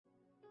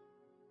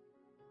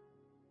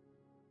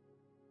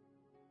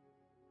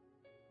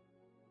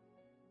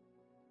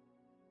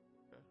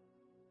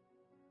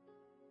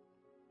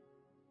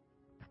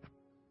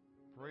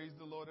Praise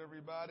the Lord,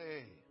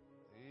 everybody.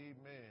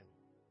 Amen.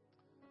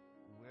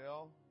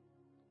 Well,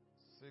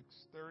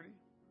 6:30,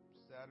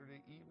 Saturday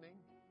evening,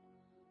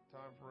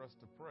 time for us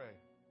to pray.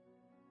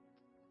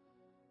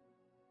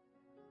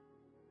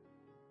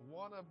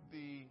 One of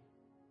the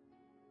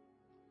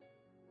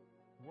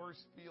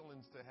worst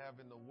feelings to have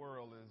in the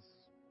world is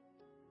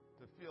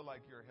to feel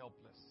like you're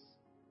helpless.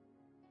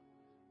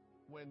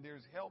 When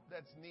there's help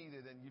that's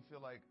needed and you feel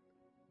like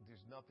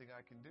there's nothing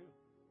I can do.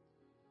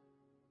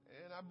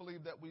 And I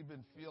believe that we've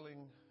been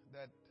having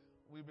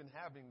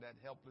that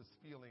helpless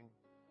feeling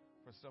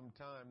for some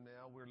time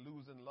now. We're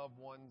losing loved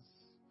ones,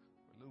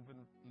 we're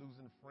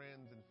losing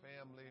friends and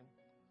family.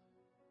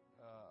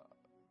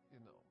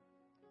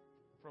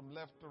 From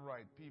left to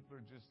right, people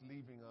are just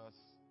leaving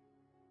us,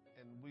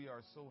 and we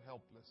are so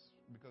helpless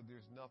because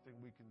there's nothing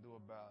we can do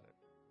about it.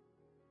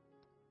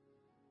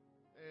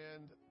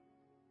 And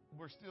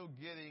we're still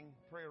getting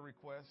prayer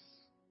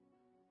requests.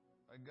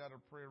 I got a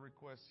prayer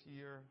request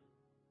here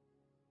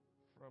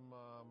from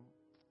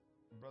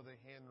Brother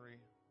Henry,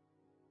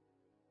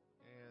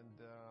 and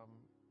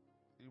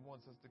he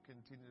wants us to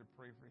continue to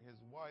pray for his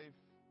wife,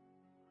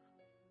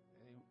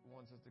 and he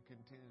wants us to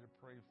continue to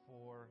pray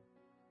for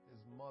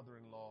his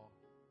mother-in-law.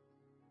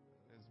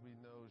 As we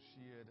know,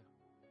 she had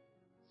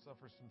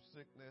suffered some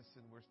sickness,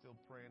 and we're still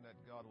praying that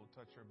God will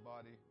touch her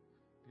body,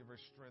 give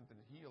her strength, and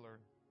heal her.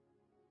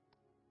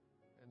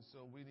 And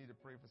so we need to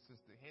pray for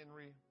Sister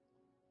Henry,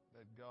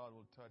 that God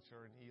will touch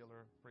her and heal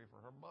her. Pray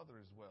for her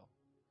mother as well.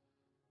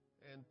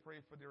 And pray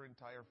for their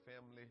entire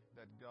family,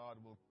 that God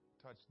will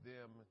touch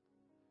them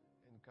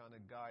and kind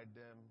of guide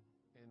them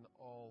in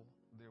all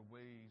their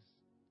ways.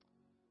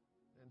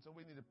 And so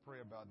we need to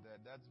pray about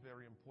that. That's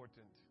very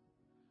important.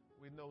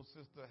 We know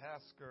Sister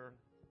Hasker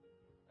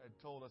had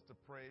told us to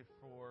pray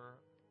for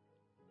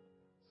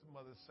some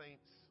other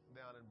saints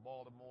down in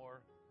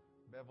Baltimore.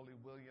 Beverly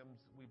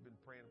Williams, we've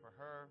been praying for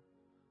her.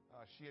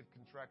 She had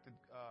contracted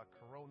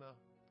corona.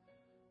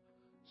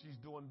 She's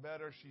doing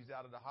better. She's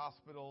out of the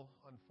hospital.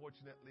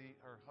 Unfortunately,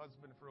 her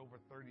husband for over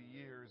 30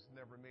 years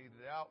never made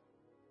it out,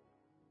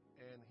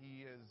 and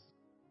he is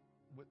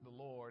with the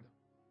Lord.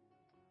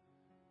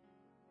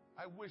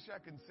 I wish I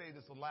could say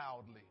this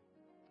loudly,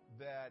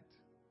 that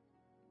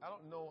I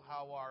don't know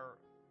how our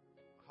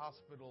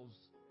hospitals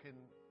can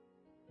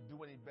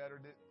do any better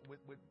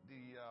with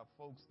the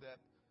folks that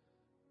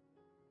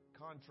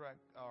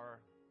contract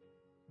or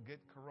get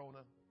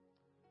corona.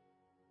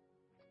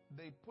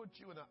 They put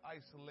you in an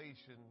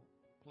isolation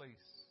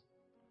place.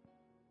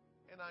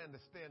 And I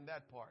understand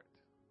that part.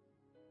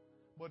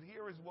 But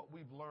here is what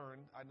we've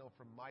learned, I know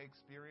from my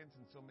experience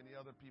and so many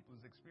other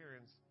people's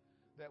experience,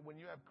 that when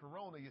you have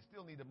corona, you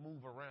still need to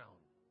move around.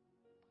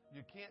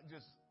 You can't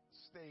just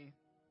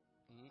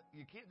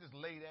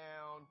lay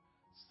down,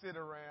 sit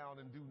around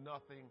and do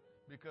nothing,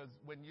 because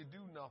when you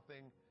do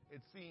nothing,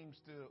 it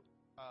seems to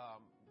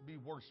be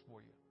worse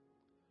for you.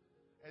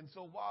 And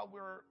so while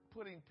we're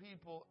putting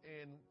people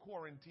in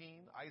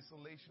quarantine,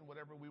 isolation,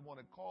 whatever we want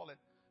to call it,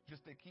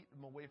 just to keep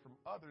them away from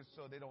others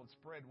so they don't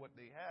spread what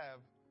they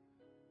have,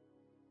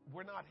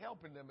 we're not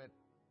helping them at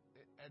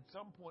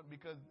some point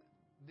because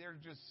they're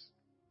just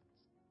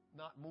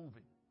not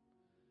moving.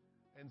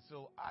 And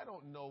so I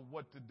don't know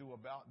what to do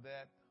about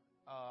that.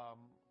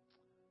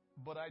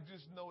 But I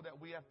just know that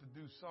we have to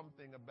do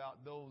something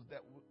about those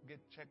that get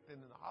checked in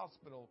the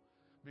hospital,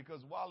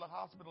 because while the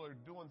hospital are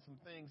doing some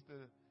things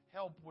to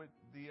help with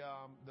the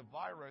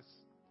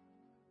virus,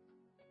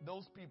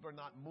 those people are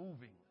not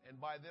moving. And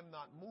by them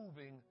not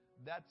moving,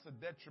 that's a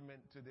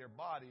detriment to their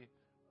body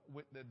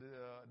with the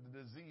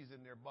disease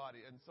in their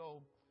body. And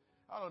so,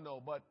 I don't know,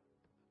 but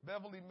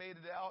Beverly made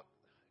it out,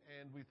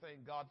 and we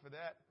thank God for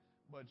that.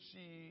 But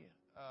she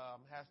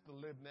has to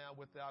live now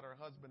without her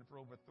husband for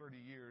over 30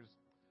 years.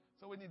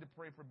 So we need to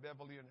pray for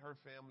Beverly and her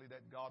family,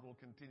 that God will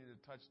continue to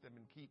touch them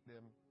and keep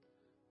them.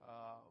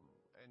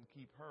 And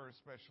keep her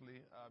especially.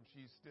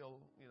 She's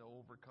still,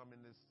 overcoming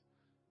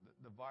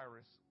the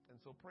virus. And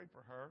so pray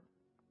for her.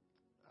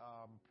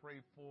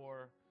 Pray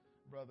for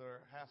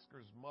Brother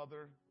Hasker's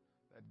mother,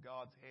 that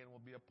God's hand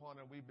will be upon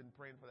her. We've been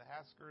praying for the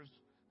Haskers,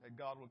 that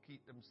God will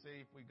keep them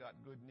safe. We got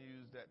good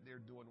news that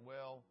they're doing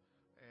well,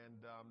 and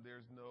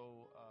there's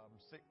no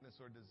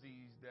sickness or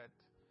disease that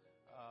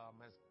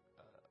has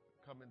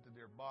come into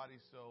their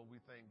body. So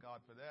we thank God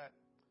for that.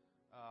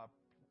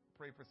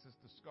 Pray for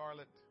Sister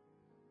Scarlett,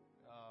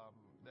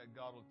 that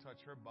God will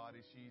touch her body.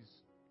 She's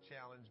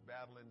challenged,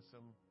 battling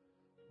some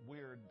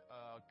weird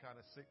kind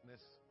of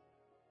sickness.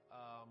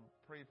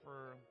 Pray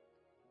for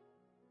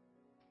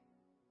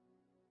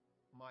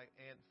my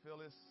Aunt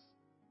Phyllis,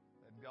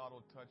 that God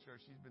will touch her.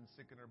 She's been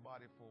sick in her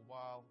body for a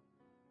while.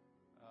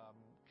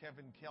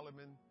 Kevin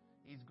Kellerman,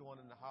 he's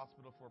going in the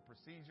hospital for a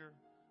procedure.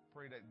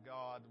 Pray that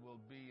God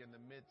will be in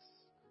the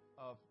midst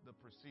of the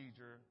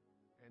procedure,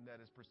 and that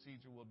his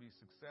procedure will be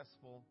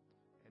successful,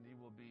 and he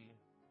will be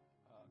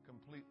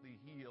completely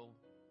healed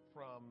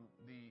from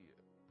the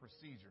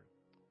procedure.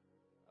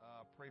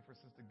 Pray for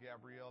Sister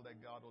Gabrielle, that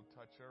God will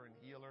touch her and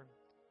heal her.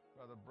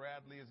 Brother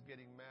Bradley is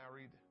getting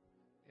married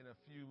in a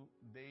few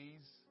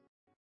days,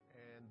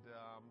 And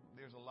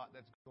there's a lot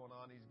that's going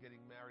on. He's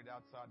getting married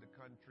outside the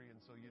country, and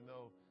so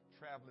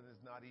traveling is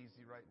not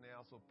easy right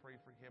now. So pray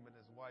for him and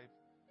his wife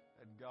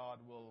that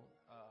God will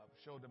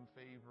show them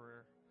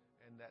favor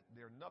and that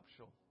their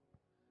nuptial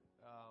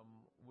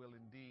will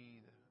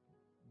indeed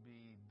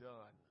be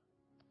done.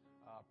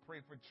 Pray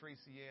for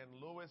Tracy Ann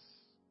Lewis.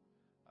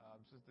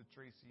 Sister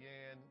Tracy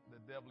Ann,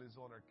 the devil is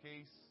on her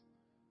case.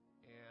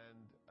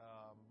 And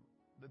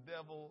the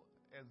devil,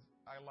 as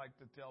I like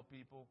to tell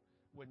people,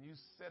 when you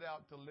set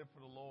out to live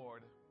for the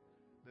Lord,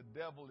 the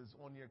devil is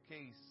on your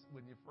case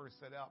when you first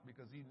set out,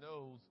 because he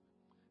knows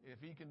if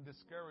he can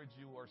discourage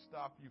you or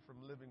stop you from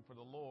living for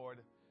the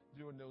Lord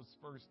during those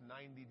first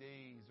 90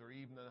 days or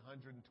even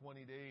 120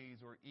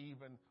 days or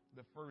even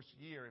the first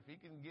year, if he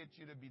can get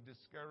you to be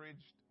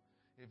discouraged,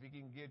 if he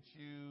can get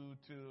you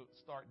to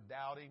start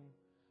doubting,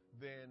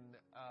 then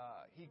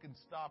he can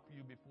stop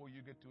you before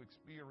you get to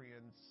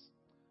experience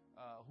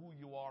who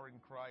you are in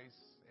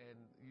Christ, and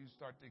you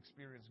start to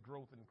experience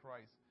growth in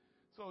Christ.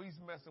 So he's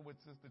messing with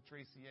Sister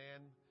Tracy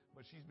Ann,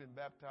 but she's been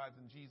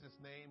baptized in Jesus'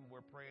 name.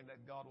 We're praying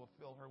that God will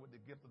fill her with the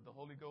gift of the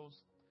Holy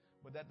Ghost,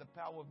 but that the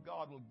power of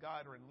God will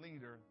guide her and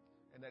lead her,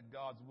 and that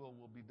God's will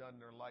be done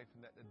in her life,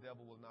 and that the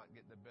devil will not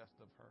get the best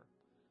of her.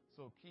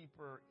 So keep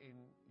her in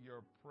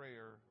your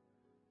prayer,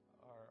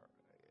 or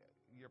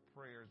your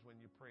prayers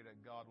when you pray that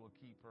God will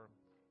keep her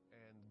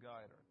and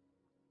guide her.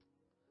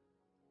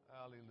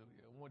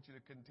 Hallelujah. I want you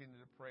to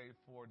continue to pray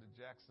for the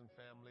Jackson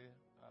family.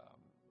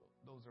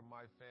 Those are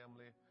my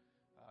family.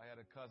 I had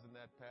a cousin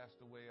that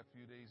passed away a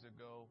few days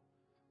ago.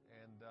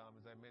 And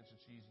as I mentioned,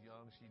 she's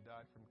young. She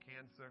died from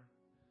cancer.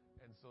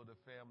 And so the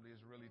family is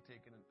really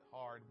taking it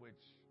hard,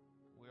 which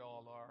we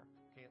all are.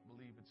 Can't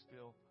believe it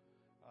still.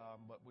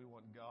 But we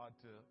want God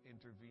to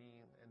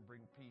intervene and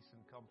bring peace and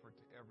comfort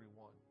to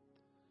everyone.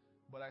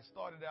 But I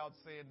started out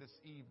saying this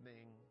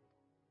evening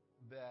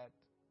that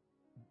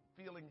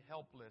feeling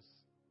helpless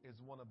is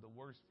one of the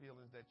worst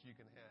feelings that you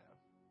can have.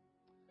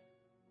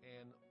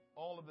 And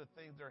all of the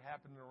things that are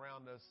happening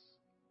around us,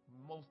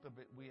 most of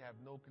it we have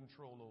no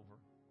control over.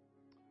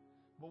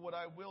 But what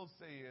I will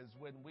say is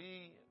when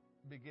we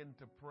begin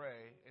to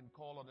pray and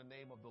call on the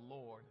name of the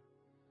Lord,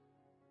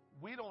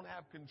 we don't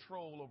have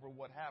control over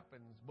what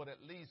happens, but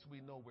at least we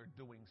know we're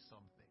doing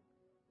something.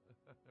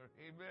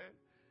 Amen.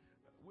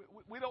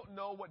 We don't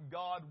know what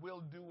God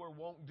will do or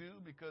won't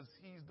do, because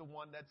he's the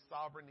one that's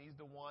sovereign. He's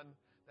the one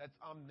that's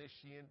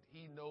omniscient.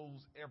 He knows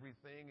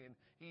everything, and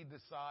he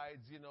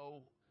decides,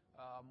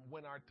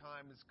 when our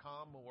time has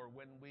come or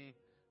when we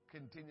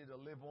continue to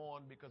live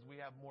on because we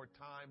have more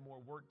time, more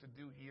work to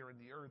do here in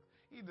the earth.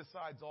 He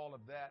decides all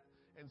of that.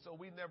 And so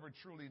we never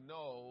truly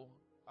know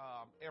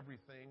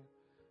everything.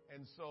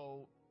 And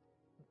so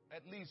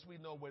at least we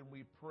know when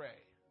we pray,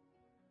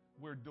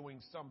 we're doing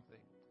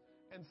something.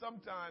 And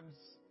sometimes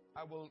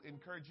I will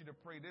encourage you to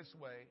pray this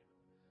way.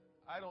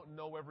 I don't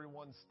know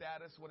everyone's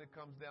status when it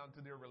comes down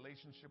to their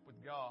relationship with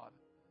God.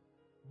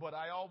 But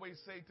I always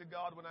say to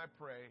God when I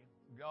pray,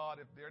 God,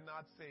 if they're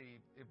not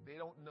saved, if they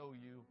don't know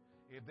you,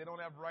 if they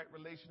don't have right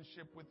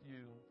relationship with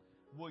you,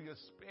 will you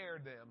spare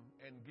them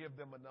and give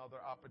them another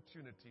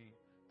opportunity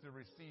to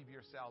receive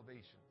your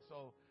salvation?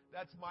 So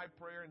that's my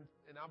prayer,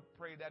 and I'm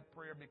praying that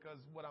prayer because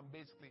what I'm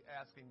basically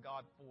asking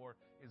God for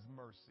is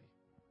mercy.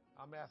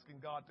 I'm asking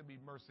God to be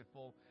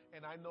merciful,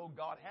 and I know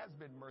God has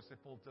been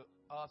merciful to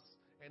us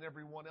and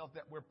everyone else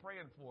that we're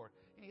praying for.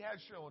 He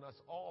has shown us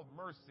all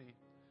mercy,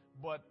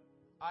 but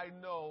I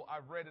know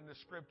I've read in the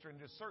scripture, and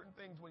there's certain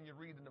things when you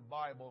read in the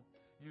Bible,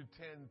 you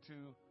tend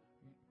to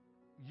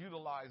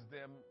utilize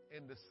them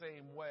in the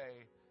same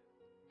way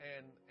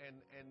and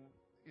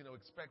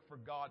expect for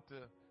God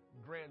to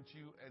grant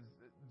you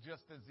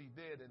just as he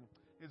did. And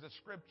there's a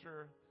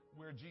scripture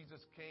where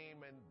Jesus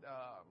came and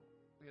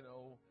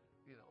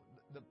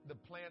the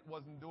plant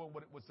wasn't doing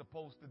what it was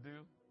supposed to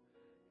do,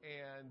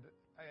 and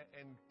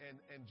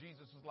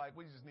Jesus was like,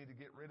 we just need to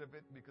get rid of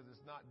it because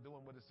it's not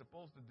doing what it's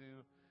supposed to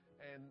do.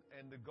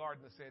 And the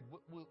gardener said,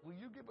 will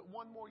you give it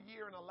one more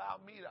year and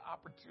allow me the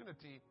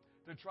opportunity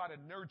to try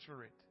to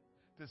nurture it,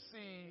 to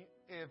see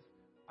if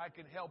I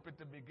can help it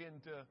to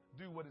begin to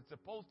do what it's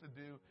supposed to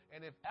do.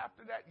 And if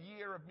after that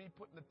year of me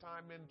putting the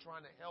time in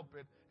trying to help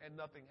it and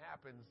nothing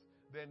happens,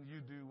 then you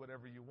do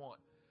whatever you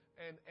want.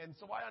 And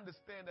so I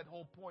understand that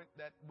whole point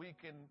that we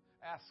can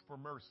ask for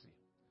mercy.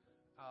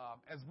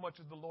 As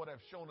much as the Lord has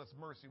shown us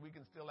mercy, we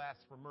can still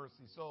ask for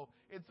mercy. So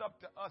it's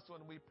up to us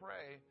when we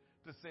pray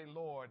to say,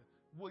 Lord,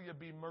 will you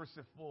be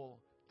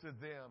merciful to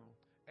them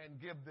and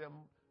give them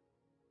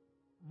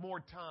more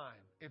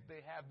time if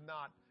they have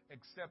not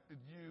accepted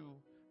you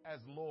as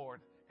Lord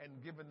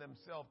and given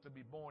themselves to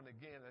be born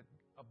again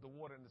of the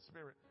water and the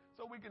Spirit.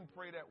 So we can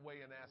pray that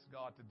way and ask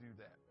God to do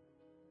that.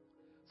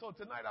 So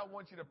tonight I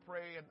want you to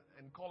pray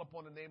and call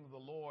upon the name of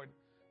the Lord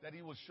that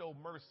he will show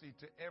mercy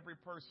to every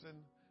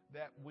person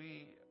that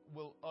we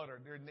will utter,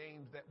 their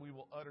names that we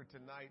will utter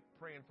tonight,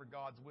 praying for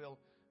God's will.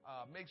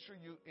 Make sure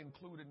you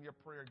include in your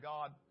prayer,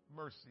 God,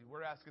 mercy.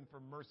 We're asking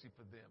for mercy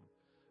for them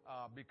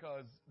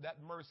because that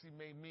mercy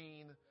may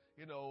mean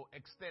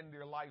extend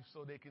their life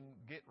so they can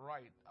get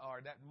right.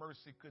 Or that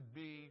mercy could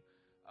be,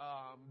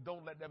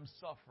 don't let them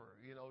suffer.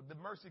 The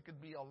mercy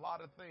could be a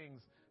lot of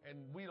things, and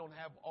we don't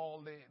have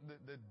all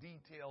the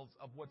details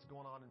of what's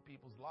going on in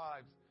people's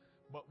lives,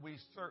 but we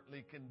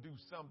certainly can do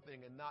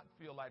something and not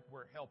feel like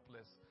we're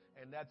helpless.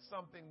 And that's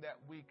something that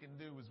we can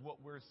do, is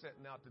what we're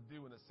setting out to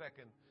do in a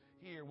second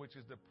here, which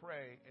is to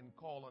pray and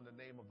call on the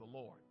name of the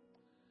Lord.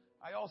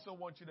 I also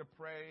want you to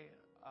pray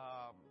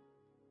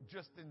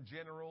just in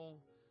general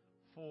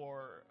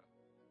for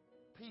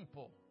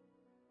people.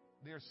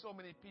 There's so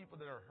many people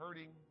that are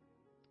hurting.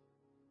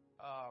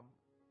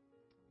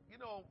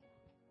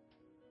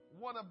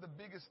 One of the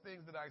biggest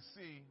things that I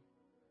see,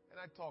 and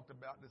I talked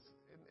about this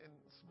in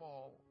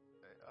small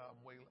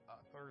way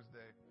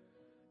Thursday,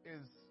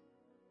 is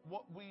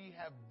what we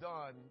have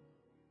done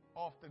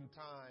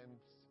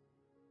oftentimes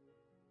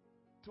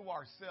to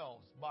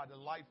ourselves by the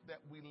life that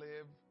we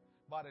live,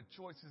 by the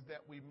choices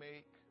that we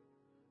make,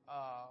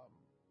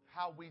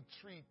 how we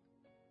treat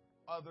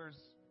others,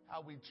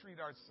 how we treat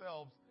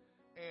ourselves,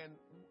 and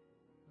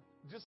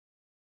just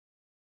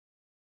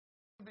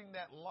living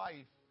that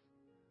life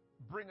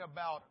bring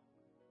about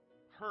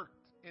hurt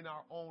in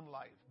our own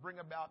life, bring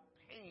about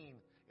pain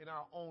in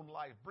our own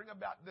life, bring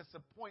about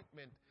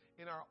disappointment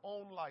in our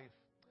own life.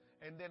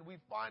 And then we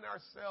find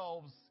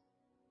ourselves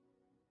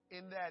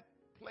in that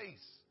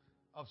place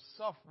of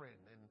suffering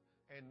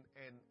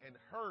and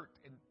hurt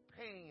and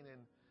pain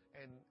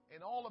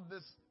and all of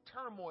this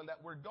turmoil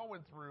that we're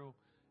going through,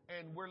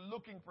 and we're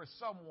looking for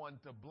someone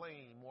to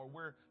blame, or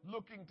we're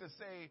looking to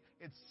say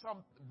it's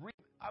something.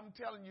 I'm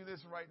telling you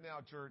this right now,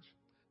 church.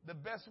 The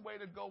best way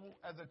to go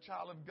as a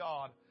child of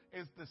God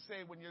is to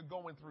say, when you're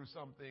going through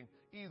something,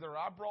 either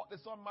I brought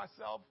this on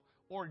myself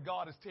or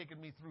God has taken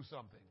me through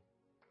something.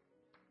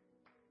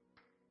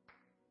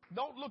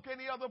 Don't look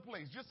any other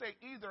place. Just say,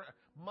 either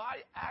my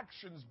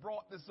actions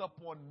brought this up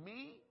on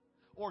me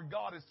or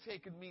God has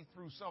taken me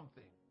through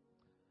something.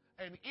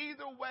 And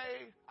either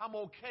way, I'm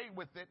okay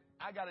with it.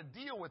 I got to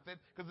deal with it,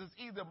 because it's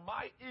either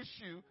my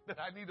issue that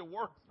I need to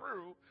work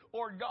through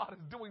or God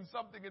is doing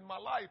something in my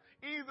life.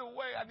 Either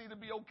way, I need to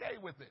be okay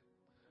with it.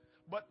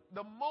 But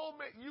the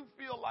moment you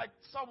feel like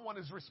someone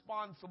is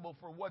responsible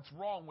for what's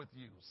wrong with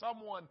you,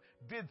 someone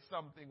did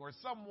something, or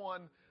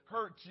someone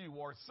hurt you,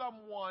 or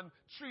someone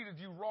treated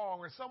you wrong,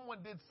 or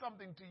someone did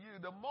something to you,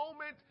 the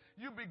moment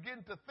you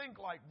begin to think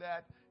like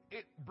that,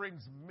 it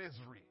brings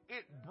misery.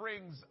 It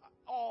brings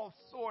all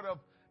sort of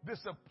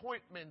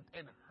disappointment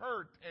and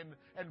hurt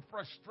and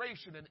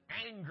frustration and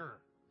anger,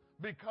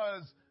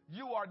 because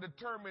you are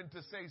determined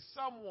to say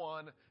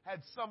someone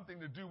had something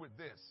to do with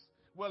this.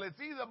 Well, it's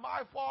either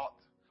my fault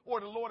or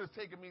the Lord has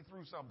taken me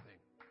through something.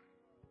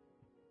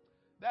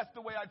 That's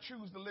the way I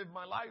choose to live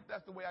my life.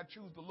 That's the way I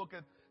choose to look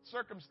at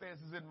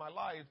circumstances in my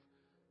life,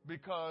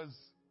 because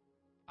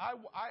I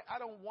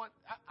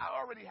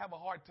already have a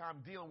hard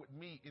time dealing with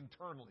me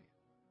internally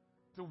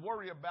to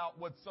worry about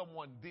what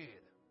someone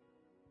did.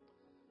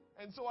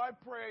 And so I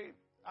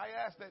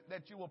ask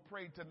that you will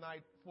pray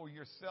tonight for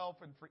yourself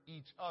and for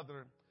each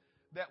other,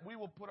 that we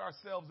will put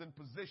ourselves in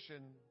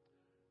position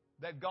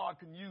that God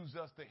can use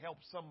us to help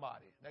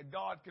somebody, that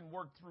God can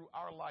work through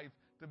our life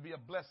to be a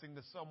blessing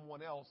to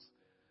someone else,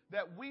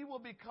 that we will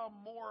become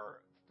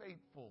more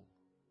faithful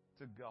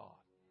to God.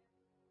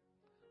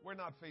 We're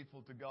not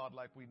faithful to God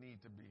like we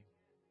need to be.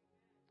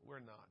 We're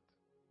not.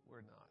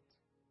 We're not.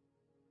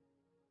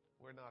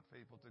 We're not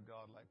faithful to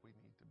God like we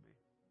need to be.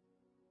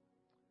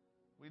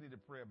 We need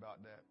to pray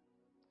about that.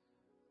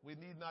 We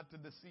need not to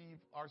deceive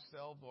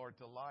ourselves or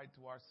to lie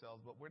to ourselves,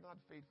 but we're not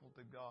faithful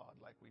to God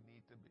like we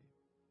need to be.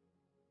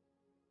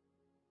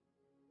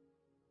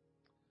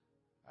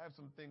 I have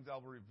some things I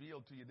will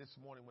reveal to you this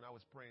morning when I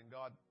was praying.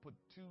 God put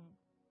 2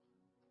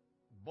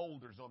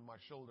 boulders on my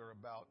shoulder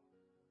about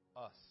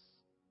us,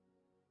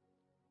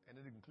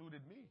 and it included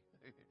me.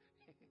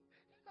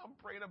 I'm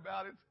praying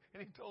about it,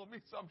 and he told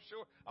me, so I'm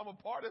sure I'm a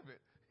part of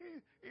it.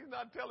 He's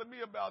not telling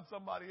me about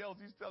somebody else.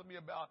 He's telling me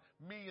about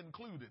me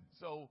included.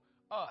 So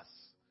us.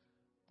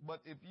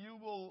 But if you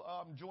will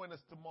join us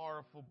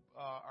tomorrow for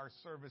our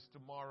service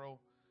tomorrow,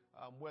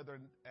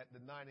 whether at the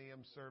 9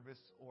 a.m. service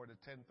or the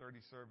 10:30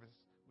 service,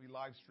 we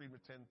live stream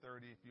at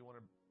 10:30. If you want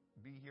to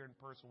be here in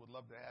person, we'd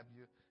love to have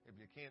you. If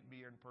you can't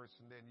be here in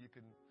person, then you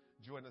can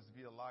join us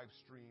via live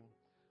stream.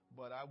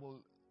 But I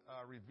will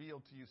reveal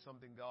to you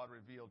something God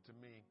revealed to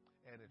me,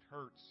 and it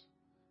hurts.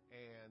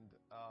 And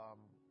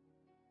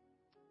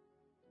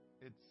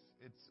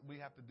we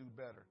have to do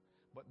better.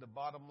 But the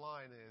bottom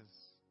line is,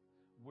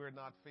 we're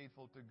not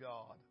faithful to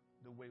God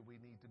the way we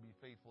need to be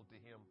faithful to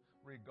Him,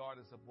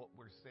 regardless of what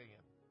we're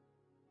saying.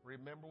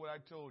 Remember what I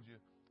told you.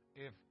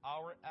 If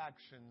our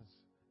actions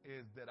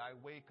is that I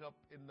wake up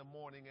in the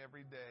morning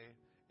every day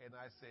and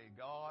I say,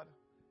 God,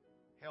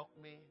 help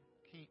me,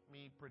 keep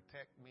me,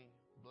 protect me,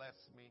 bless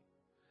me.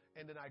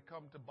 And then I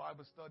come to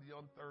Bible study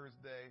on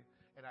Thursday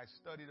and I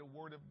study the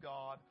Word of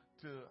God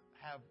to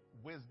have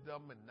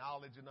wisdom and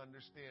knowledge and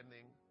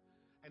understanding.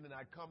 And then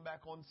I come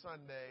back on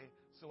Sunday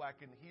so I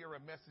can hear a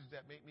message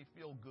that make me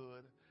feel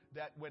good,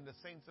 that when the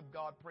saints of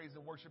God praise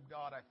and worship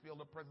God, I feel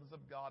the presence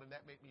of God, and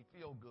that make me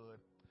feel good.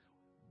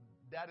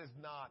 That is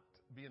not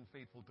being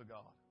faithful to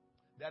God.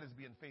 That is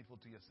being faithful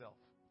to yourself.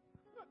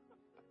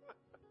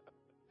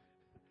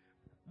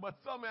 But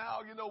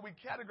somehow, we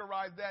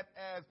categorize that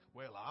as,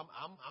 well,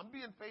 I'm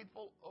being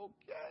faithful.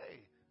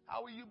 Okay.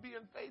 How are you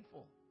being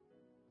faithful?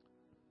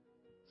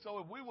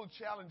 So if we will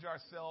challenge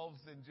ourselves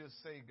and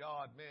just say,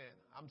 God, man,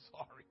 I'm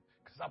sorry,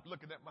 because I'm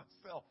looking at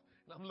myself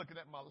and I'm looking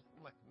at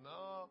I'm like,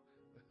 no,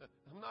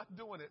 I'm not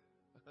doing it.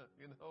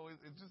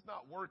 It's just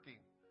not working.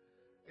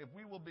 If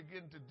we will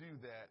begin to do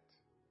that,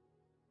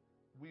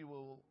 we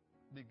will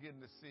begin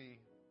to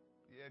see,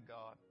 yeah,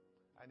 God,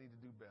 I need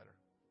to do better.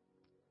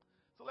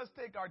 So let's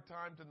take our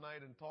time tonight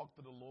and talk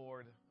to the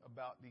Lord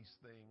about these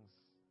things.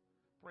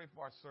 Pray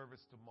for our service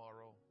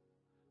tomorrow.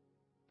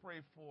 Pray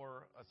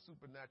for a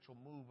supernatural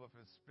move of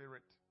His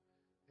Spirit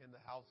in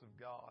the house of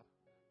God.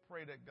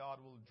 Pray that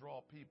God will draw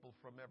people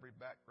from every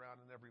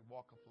background and every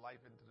walk of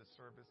life into the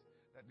service,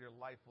 that their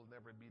life will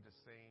never be the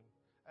same.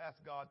 Ask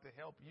God to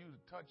help you,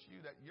 to touch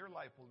you, that your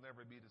life will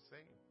never be the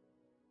same.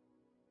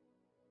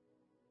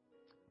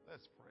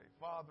 Let's pray.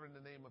 Father, in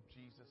the name of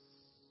Jesus,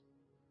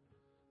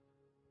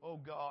 oh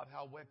God,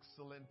 how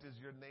excellent is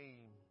your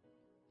name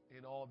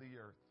in all the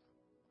earth.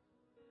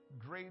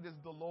 Great is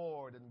the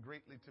Lord and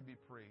greatly to be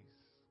praised.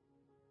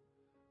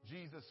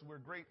 Jesus,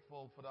 we're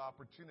grateful for the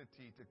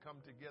opportunity to come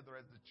together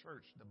as the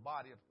church, the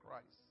body of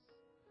Christ,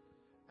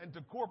 and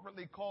to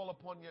corporately call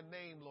upon your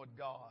name, Lord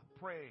God,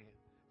 pray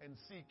and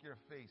seek your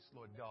face,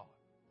 Lord God.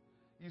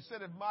 You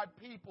said, if my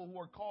people who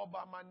are called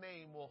by my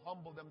name will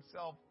humble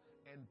themselves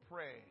and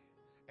pray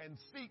and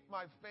seek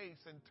my face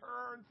and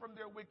turn from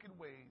their wicked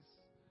ways,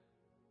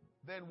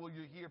 then will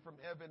you hear from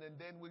heaven, and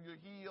then will you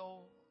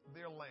heal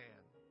their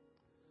land.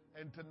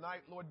 And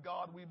tonight, Lord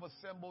God, we've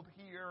assembled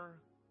here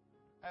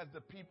as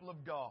the people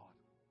of God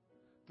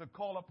to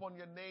call upon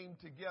your name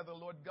together,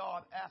 Lord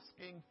God,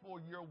 asking for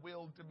your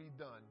will to be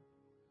done.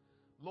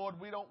 Lord,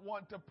 we don't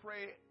want to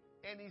pray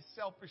any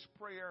selfish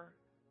prayer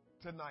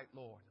tonight,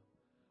 Lord.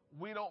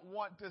 We don't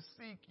want to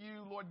seek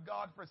you, Lord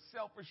God, for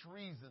selfish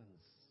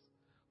reasons.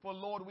 For,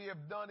 Lord, we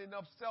have done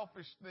enough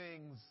selfish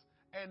things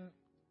and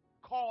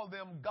call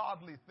them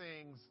godly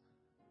things.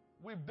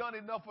 We've done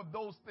enough of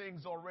those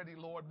things already,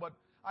 Lord, but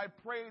I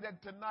pray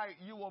that tonight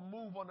you will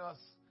move on us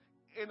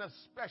in a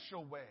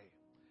special way.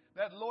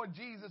 That, Lord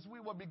Jesus, we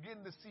will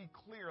begin to see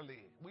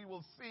clearly. We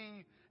will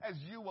see as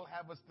you will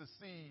have us to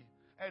see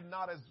and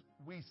not as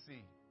we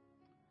see.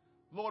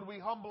 Lord, we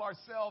humble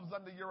ourselves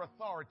under your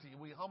authority.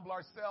 We humble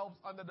ourselves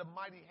under the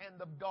mighty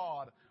hand of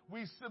God.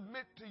 We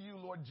submit to you,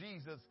 Lord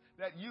Jesus,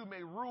 that you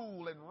may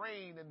rule and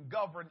reign and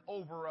govern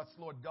over us,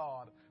 Lord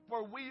God.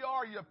 For we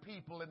are your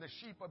people and the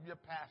sheep of your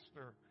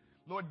pasture.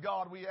 Lord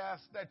God, we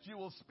ask that you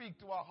will speak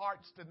to our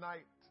hearts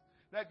tonight,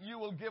 that you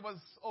will give us,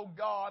 oh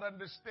God,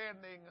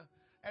 understanding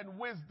and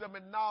wisdom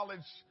and knowledge,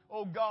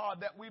 oh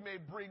God, that we may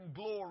bring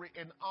glory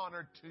and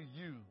honor to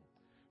you.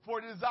 For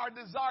it is our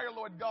desire,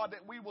 Lord God,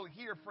 that we will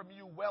hear from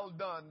you, well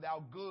done,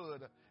 thou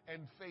good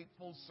and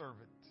faithful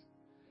servant.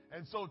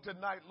 And so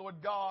tonight, Lord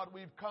God,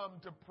 we've come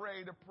to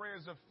pray the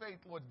prayers of faith,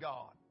 Lord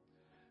God.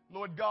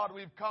 Lord God,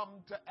 we've come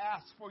to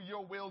ask for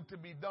your will to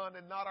be done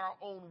and not our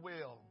own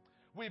will.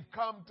 We've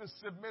come to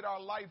submit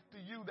our life to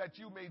you that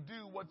you may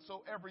do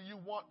whatsoever you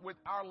want with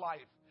our life,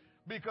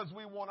 because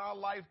we want our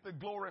life to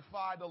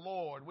glorify the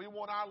Lord. We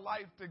want our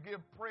life to give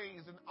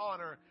praise and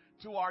honor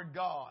to our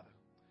God.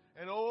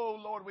 And oh,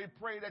 Lord, we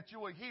pray that you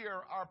will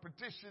hear our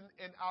petition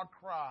and our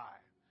cry.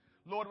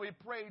 Lord, we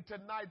pray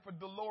tonight for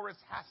Dolores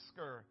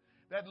Hasker,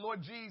 that,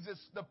 Lord Jesus,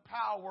 the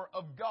power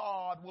of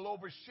God will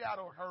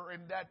overshadow her,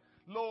 and that,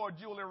 Lord,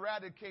 you will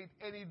eradicate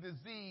any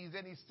disease,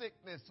 any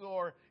sickness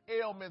or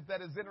ailment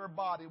that is in her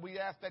body. We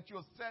ask that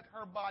you'll set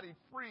her body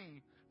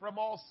free from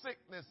all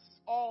sickness,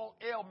 all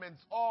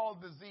ailments, all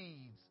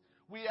disease.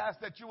 We ask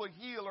that you will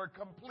heal her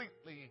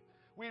completely.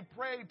 We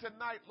pray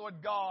tonight, Lord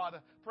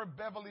God, for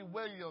Beverly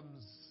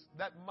Williams,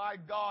 that, my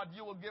God,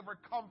 you will give her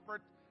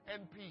comfort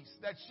and peace,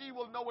 that she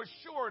will know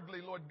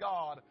assuredly, Lord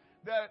God,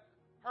 that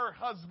her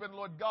husband,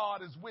 Lord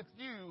God, is with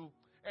you,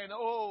 and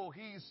oh,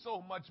 he's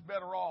so much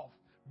better off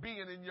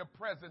being in your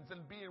presence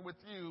and being with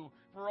you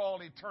for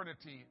all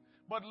eternity.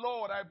 But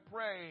Lord, I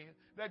pray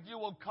that you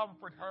will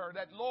comfort her,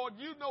 that, Lord,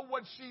 you know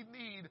what she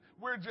needs.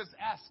 We're just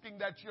asking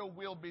that your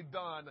will be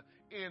done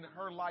in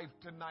her life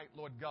tonight,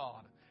 Lord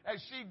God.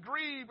 As she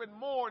grieve and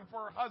mourn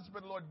for her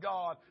husband, Lord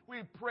God,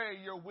 we pray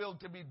your will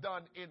to be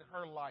done in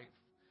her life.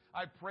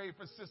 I pray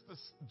for Sister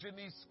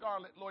Janice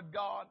Scarlett, Lord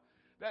God,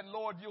 that,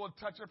 Lord, you will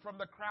touch her from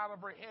the crown of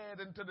her head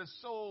into the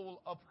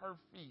sole of her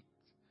feet,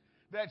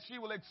 that she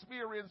will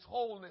experience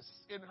wholeness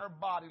in her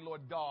body,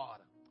 Lord God.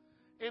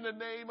 In the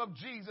name of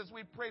Jesus,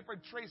 we pray for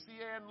Tracy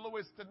Ann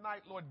Lewis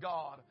tonight, Lord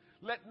God.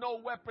 Let no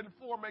weapon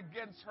form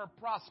against her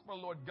prosper,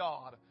 Lord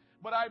God.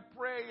 But I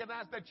pray and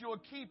ask that you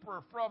will keep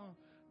her from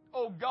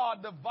oh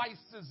God, the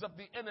vices of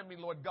the enemy,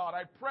 Lord God.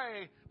 I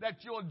pray that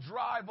you'll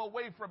drive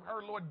away from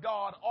her, Lord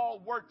God,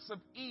 all works of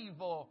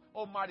evil,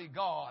 Almighty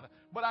God.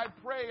 But I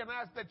pray and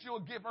ask that you'll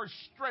give her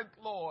strength,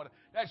 Lord,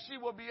 that she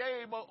will be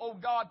able, oh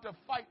God, to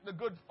fight the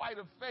good fight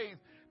of faith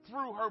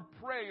through her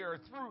prayer,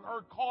 through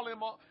her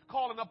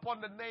calling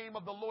upon the name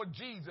of the Lord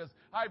Jesus.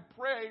 I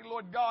pray,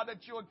 Lord God,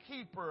 that you'll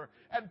keep her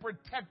and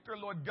protect her,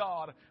 Lord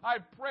God. I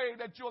pray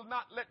that you'll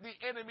not let the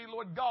enemy,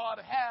 Lord God,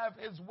 have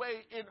his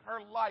way in her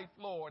life,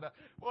 Lord.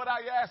 Lord,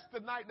 I ask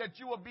tonight that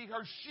you will be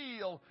her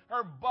shield,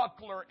 her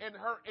buckler, and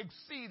her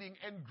exceeding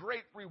and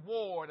great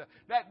reward,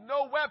 that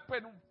no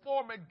weapon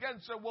formed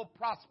against her will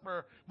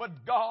prosper,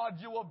 but God,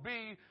 you will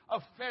be a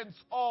fence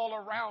all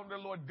around her,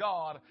 Lord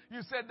God.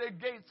 You said the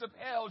gates of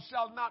hell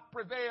shall not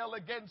prevail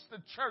against the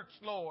church,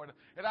 Lord.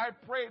 And I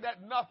pray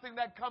that nothing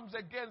that comes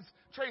against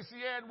Tracy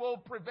Ann will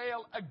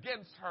prevail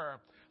against her.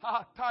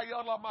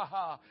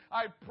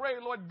 I pray,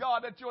 Lord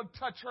God, that you'll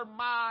touch her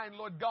mind,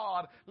 Lord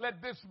God.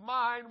 Let this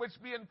mind which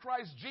be in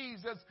Christ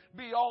Jesus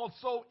be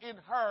also in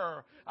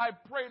her. I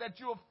pray that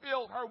you will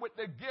fill her with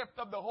the gift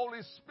of the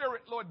Holy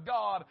Spirit, Lord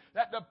God,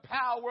 that the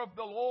power of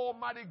the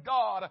Almighty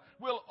God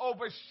will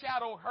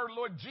overshadow her,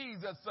 Lord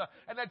Jesus,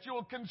 and that you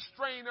will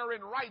constrain her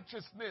in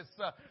righteousness,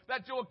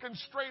 that you will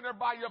constrain her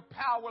by your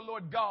power,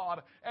 Lord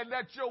God, and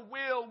that your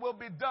will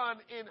be done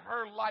in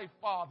her life,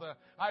 Father.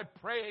 I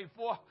pray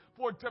for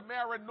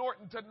Tamara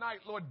Norton tonight,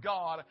 Lord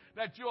God,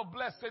 that you'll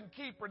bless and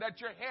keep her,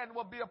 that your hand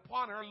will be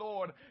upon her,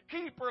 Lord.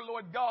 Keep her,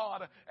 Lord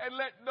God, and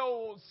let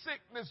no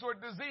sickness or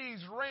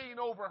disease reign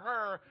over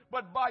her,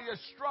 but by your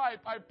stripe,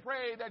 I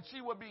pray that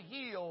she will be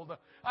healed.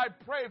 I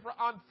pray for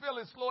Aunt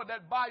Phyllis, Lord,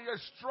 that by your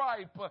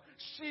stripe,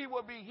 she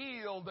will be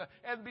healed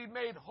and be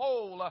made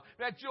whole,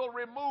 that you'll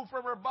remove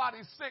from her body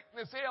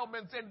sickness,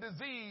 ailments, and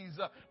disease,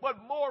 but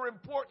more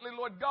importantly,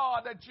 Lord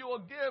God, that you will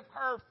give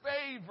her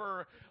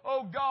favor.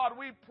 Oh God,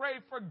 we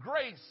pray for grace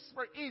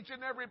for each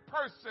and every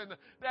person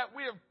that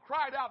we have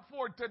cried out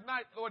for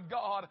tonight, Lord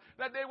God,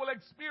 that they will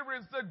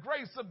experience the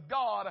grace of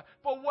God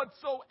for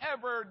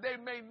whatsoever they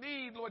may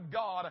need, Lord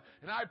God.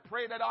 And I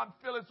pray that Aunt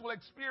Phyllis will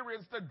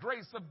experience the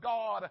grace of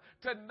God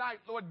tonight,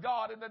 Lord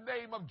God, in the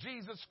name of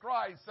Jesus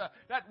Christ,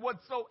 that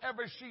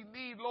whatsoever she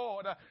need,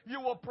 Lord,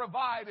 you will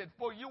provide it,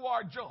 for you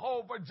are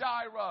Jehovah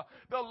Jireh,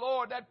 the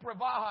Lord that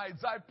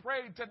provides. I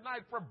pray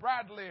tonight for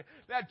Bradley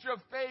that your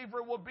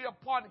favor will be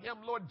upon him,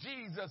 Lord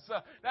Jesus,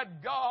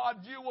 that God,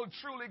 you will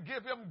truly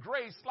give him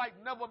grace like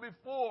never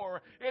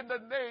before in the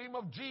name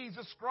of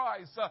Jesus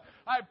Christ.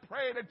 I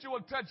pray that you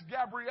will touch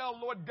Gabrielle,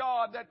 Lord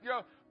God, that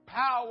your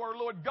power,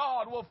 Lord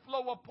God, will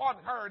flow upon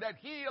her, that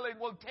healing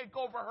will take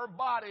over her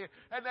body,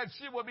 and that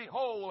she will be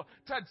whole.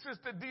 Touch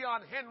Sister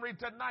Dion Henry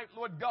tonight,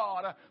 Lord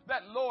God,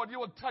 that, Lord, you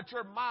will touch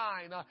her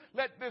mind.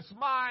 Let this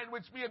mind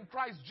which be in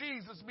Christ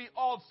Jesus be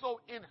also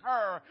in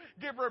her.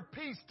 Give her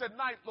peace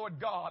tonight, Lord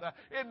God.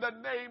 In the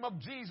name of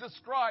Jesus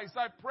Christ,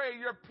 I pray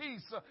your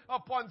peace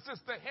upon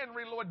Sister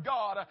Henry, Lord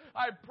God.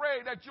 I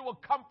pray that you will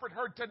comfort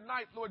her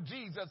tonight, Lord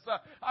Jesus.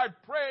 I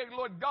pray,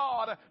 Lord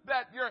God,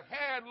 that your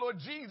hand, Lord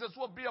Jesus,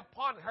 will be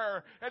upon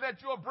her, and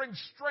that you will bring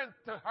strength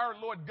to her,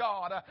 Lord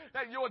God,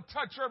 that you will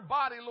touch her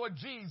body, Lord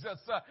Jesus,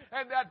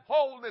 and that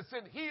wholeness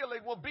and healing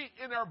will be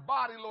in her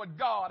body, Lord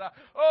God.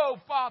 Oh,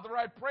 Father,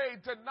 I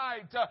pray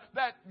tonight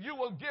that you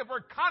will give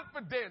her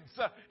confidence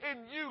in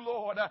you,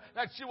 Lord,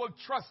 that she will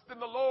trust in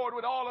the Lord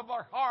with all of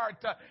her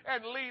heart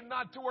and lean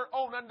not to her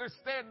own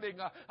understanding.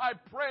 I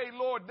pray,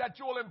 Lord, that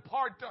you will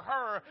impart to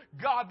her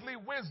godly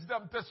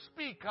wisdom to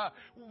speak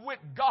with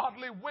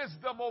godly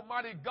wisdom,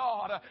 Almighty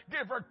God.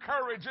 Give her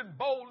courage and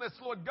boldness,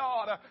 Lord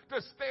God,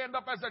 to stand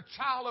up as a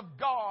child of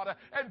God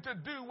and to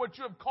do what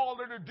you have called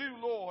her to do,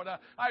 Lord.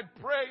 I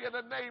pray in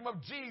the name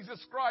of Jesus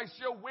Christ,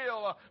 your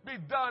will be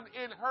done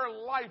in her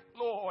life,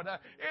 Lord.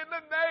 In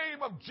the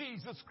name of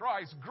Jesus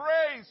Christ,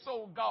 grace,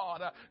 oh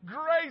God,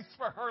 grace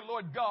for her,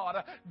 Lord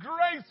God,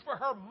 grace for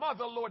her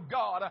mother, Lord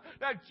God,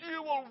 that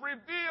you will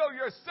reveal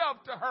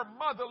yourself to her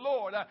mother,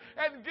 Lord,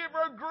 and give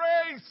her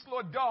grace,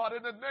 Lord God,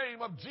 in the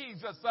name of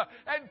Jesus,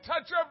 and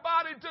touch her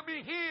body to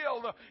be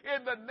healed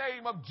in the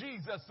name of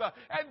Jesus.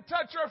 And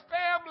touch her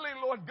family,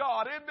 Lord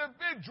God,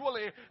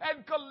 individually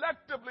and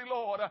collectively,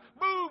 Lord.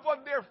 Move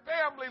on their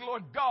family,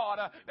 Lord God,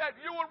 that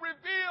you will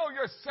reveal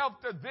yourself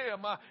to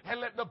them,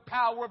 and let the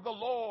power of the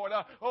Lord,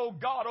 oh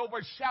God,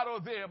 overshadow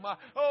them.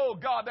 Oh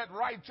God, that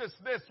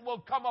righteousness will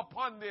come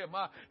upon them,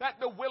 that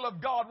the will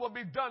of God will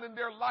be done in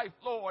their life,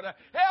 Lord.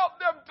 Help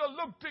them to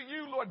look to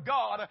you, Lord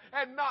God,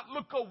 and not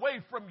look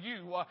away from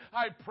you.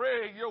 I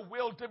pray your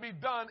will to be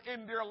done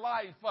in their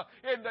life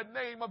in the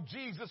name of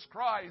Jesus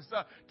Christ.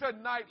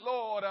 Tonight, Lord,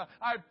 Lord,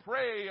 I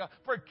pray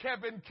for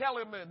Kevin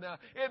Kellerman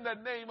in the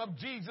name of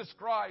Jesus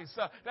Christ,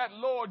 that,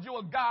 Lord, you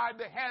will guide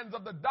the hands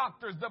of the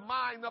doctors, the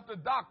mind of the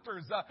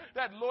doctors,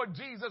 that, Lord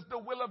Jesus, the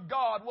will of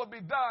God will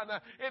be done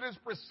in his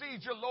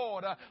procedure,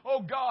 Lord.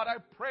 Oh God, I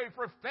pray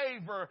for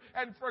favor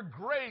and for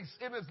grace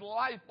in his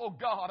life, oh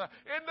God.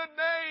 In the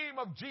name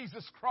of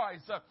Jesus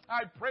Christ,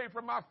 I pray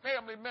for my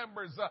family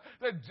members,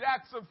 the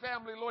Jackson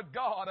family, Lord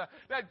God,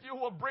 that you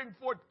will bring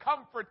forth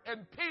comfort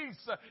and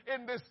peace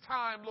in this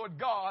time, Lord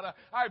God.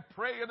 I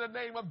pray in the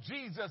name of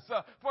Jesus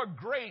for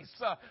grace,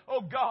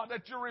 oh God,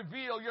 that you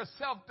reveal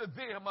yourself to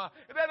them,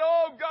 that,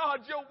 oh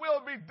God, your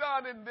will be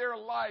done in their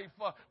life.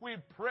 We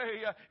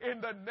pray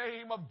in the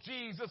name of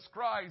Jesus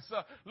Christ.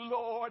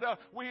 Lord,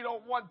 we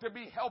don't want to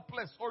be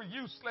helpless or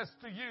useless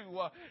to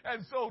you.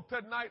 And so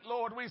tonight,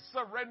 Lord, we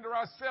surrender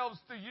ourselves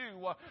to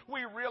you.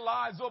 We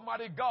realize,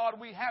 Almighty God,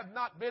 we have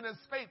not been as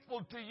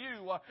faithful to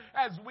you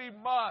as we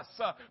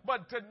must.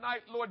 But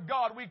tonight, Lord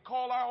God, we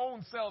call our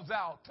own selves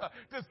out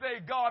to say,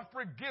 God,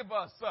 forgive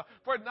us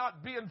for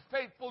not being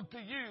faithful to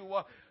you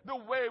the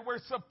way we're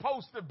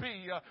supposed to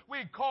be.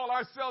 We call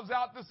ourselves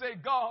out to say,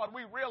 God,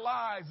 we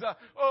realize,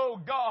 oh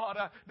God,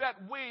 that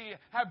we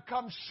have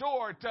come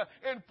short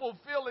in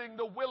fulfilling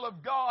the will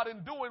of God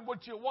and doing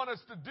what you want us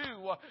to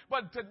do.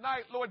 But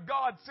tonight, Lord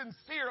God,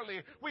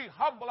 sincerely, we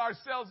humble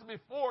ourselves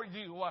before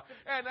you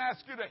and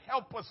ask you to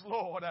help us,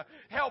 Lord.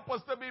 Help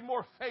us to be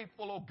more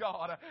faithful, oh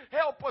God.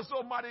 Help us,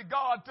 Almighty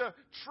God, to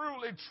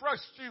truly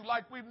trust you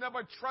like we've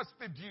never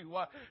trusted you.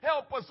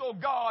 Help us, oh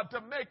God, to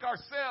make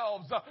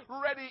ourselves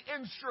ready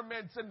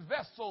instruments and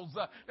vessels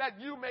that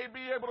you may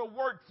be able to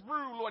work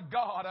through, Lord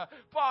God.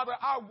 Father,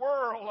 our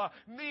world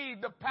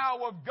needs the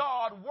power of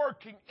God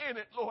working in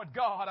it, Lord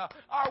God.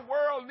 Our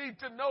world needs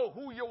to know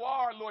who you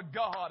are, Lord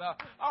God.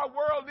 Our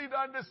world needs to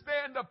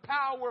understand the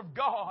power of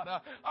God.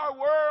 Our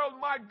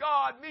world, my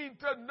God, needs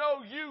to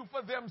know you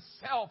for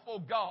themselves, oh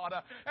God.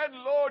 And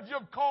Lord,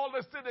 you've called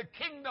us to the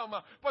kingdom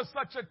for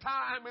such a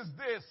time as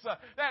this,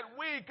 that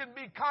we can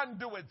be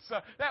conduits,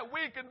 that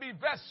we can be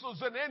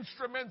vessels and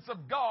instruments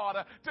of God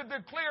to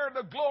declare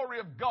the glory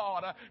of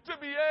God, to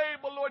be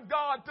able, Lord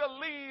God, to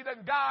lead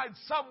and guide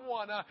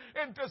someone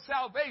into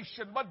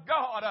salvation. But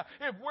God,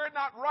 if we're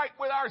not right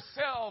with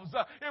ourselves,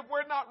 if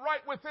we're not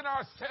right within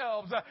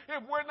ourselves,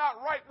 if we're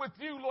not right with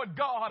you, Lord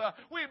God,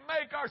 we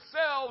make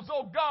ourselves,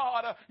 oh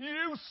God,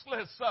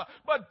 useless.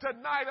 But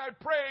tonight I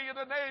pray in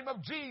the name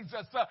of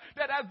Jesus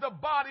that as the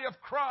body of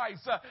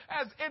Christ,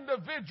 as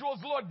individuals,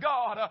 Lord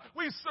God,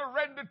 we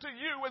surrender to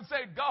you and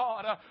say,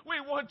 God, we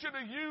want you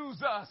to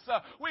use us.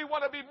 We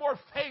want to be more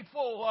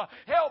faithful.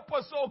 Help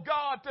us, oh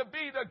God, to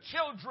be the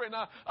children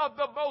of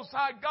the Most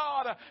High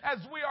God as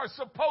we are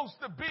supposed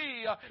to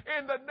be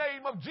in the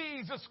name of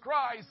Jesus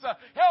Christ.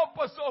 Help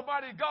us,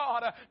 Almighty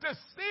God, to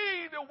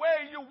see the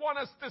way you want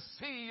us to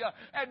see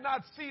and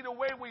not see the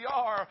way we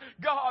are.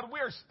 God,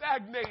 we're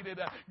stagnated.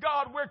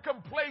 God, we're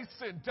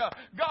complacent.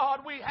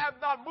 God, we have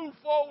not moved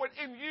forward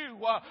in you.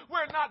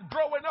 We're not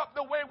growing up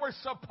the way we're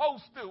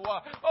supposed to.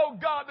 Oh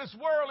God, this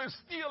world is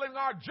stealing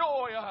our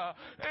joy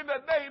in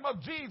the name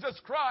of Jesus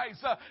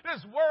Christ.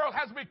 This world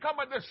has become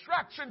a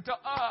distraction to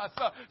us.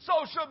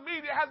 Social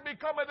media has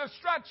become a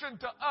distraction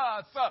to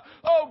us.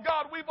 Oh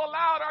God, we've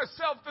allowed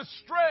ourselves to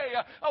stray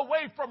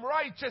away from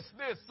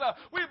righteousness.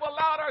 We've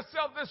allowed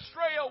ourselves to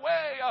stray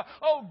away,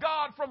 oh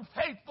God, from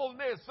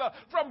faithfulness,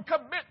 from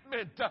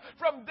commitment,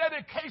 from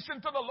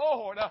dedication to the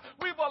Lord.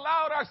 We've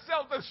allowed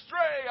ourselves to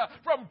stray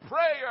from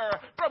prayer,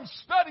 from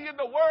studying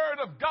the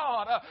Word of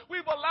God.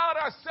 We've allowed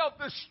ourselves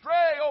to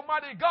stray,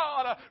 Almighty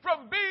God,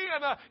 from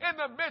being in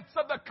the midst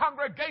of the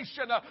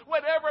congregation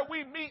whenever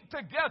we meet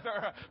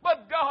together.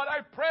 But God,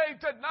 I pray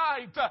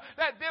tonight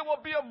that there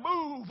will be a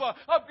move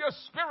of your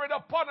Spirit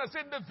upon us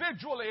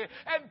individually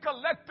and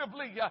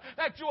collectively,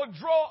 that you will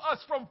draw us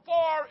from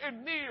far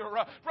and near,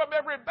 from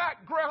every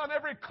background,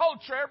 every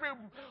culture,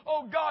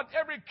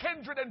 every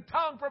kindred and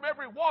tongue, from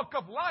every walk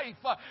of life,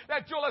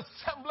 that you'll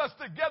assemble us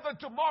together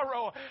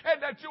tomorrow,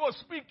 and that you will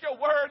speak your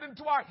word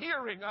into our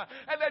hearing,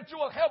 and that you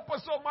will help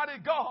us, Almighty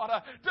God,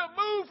 to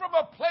move from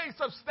a place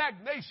of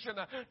stagnation,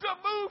 to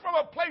move from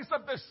a place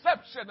of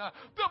deception,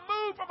 to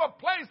move from a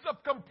place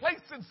of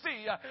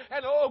complacency,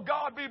 and, oh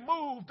God, be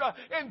moved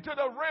into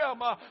the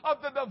realm of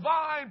the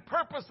divine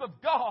purpose of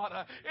God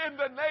in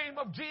the name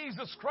of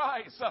Jesus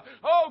Christ.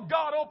 Oh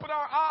God, open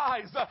our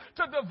eyes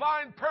to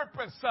divine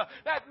purpose,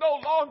 that no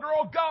longer,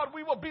 oh God,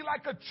 we will be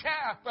like a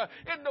chaff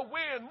in the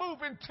wind,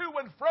 moving to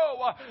and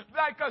fro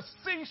like a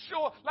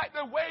seashore, like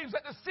the waves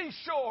at the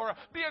seashore,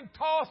 being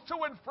tossed to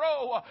and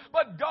fro.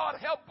 But God,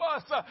 help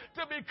us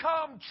to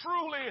become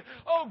truly,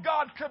 oh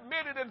God,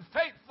 committed and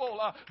faithful faithful,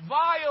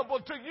 viable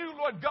to you,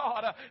 Lord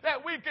God,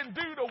 that we can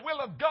do the will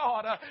of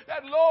God.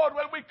 That, Lord,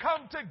 when we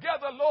come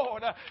together,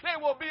 Lord, there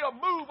will be a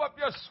move of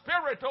your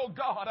Spirit, oh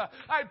God.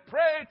 I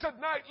pray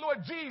tonight, Lord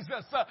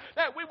Jesus,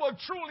 that we will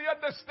truly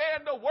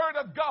understand the Word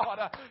of God.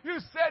 You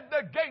said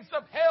the gates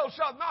of hell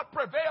shall not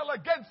prevail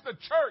against the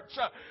church.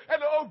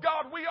 And, oh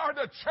God, we are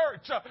the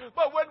church.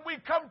 But when we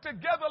come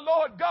together,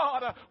 Lord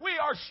God, we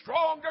are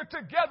stronger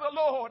together,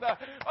 Lord.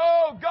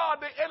 Oh God,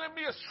 the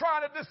enemy is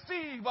trying to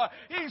deceive.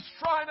 He's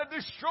trying to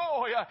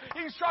destroy.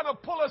 He's trying to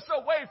pull us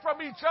away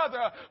from each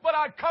other. But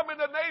I come in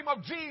the name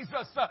of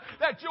Jesus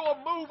that you will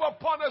move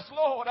upon us,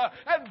 Lord,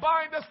 and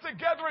bind us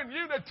together in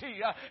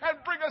unity and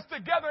bring us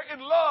together in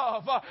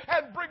love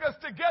and bring us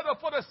together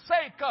for the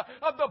sake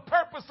of the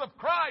purpose of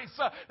Christ.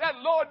 That,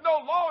 Lord,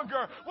 no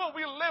longer will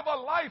we live a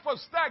life of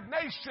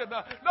stagnation.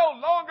 No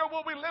longer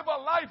will we live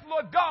a life,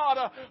 Lord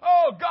God,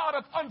 oh God,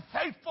 of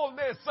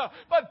unfaithfulness.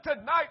 But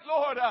tonight,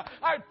 Lord,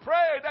 I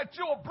pray that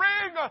you will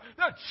bring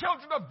the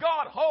children of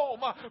God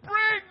home.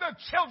 Bring the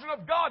children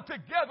of God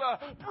together.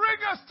 Bring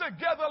us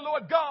together,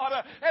 Lord God,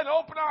 and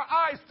open our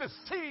eyes to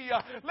see.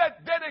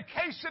 Let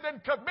dedication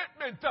and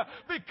commitment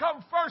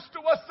become first to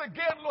us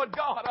again, Lord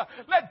God.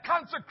 Let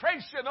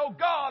consecration, oh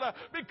God,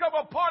 become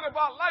a part of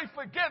our life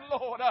again,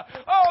 Lord.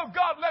 Oh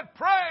God, let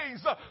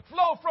praise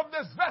flow from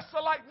this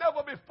vessel like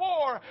never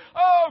before.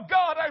 Oh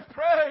God, I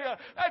pray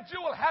that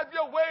you will have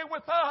your way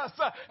with us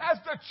as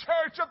the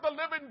church of the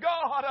living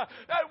God,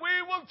 that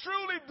we will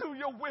truly do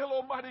your will,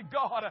 Almighty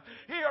God.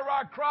 Hear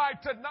our cry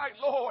tonight,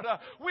 Lord.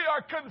 We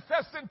are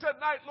confessing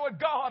tonight, Lord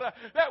God,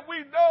 that we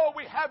know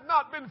we have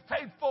not been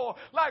faithful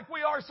like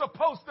we are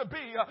supposed to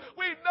be.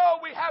 We know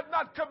we have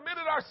not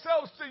committed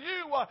ourselves to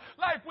you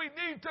like we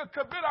need to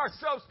commit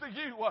ourselves to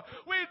you.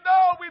 We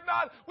know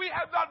we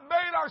have not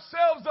made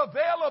ourselves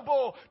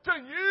available to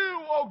you,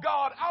 oh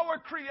God, our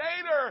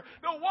Creator,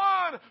 the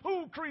one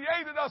who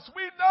created us.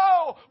 We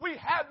know we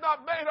have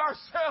not made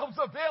ourselves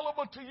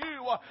available to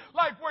you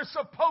like we're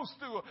supposed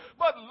to.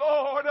 But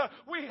Lord,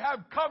 we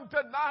have come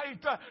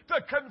tonight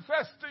to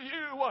confess to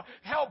you.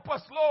 Help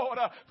us, Lord,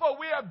 for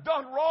we have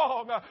done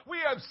wrong. We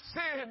have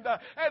sinned.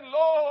 And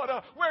Lord,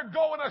 we're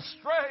going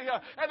astray.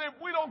 And if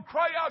we don't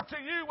cry out to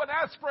you and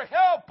ask for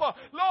help,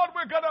 Lord,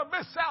 we're going to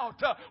miss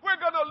out. We're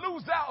going to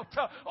lose out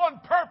on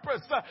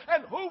purpose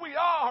and who we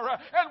are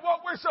and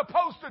what we're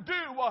supposed to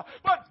do.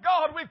 But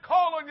God, we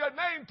call on your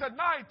name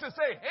tonight to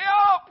say,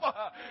 help!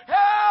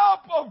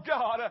 Help, oh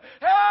God!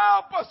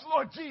 Help us,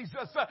 Lord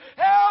Jesus!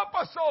 Help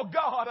us, oh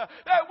God,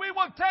 that we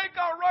will take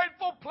our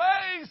rightful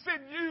place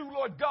in you,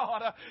 Lord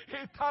God.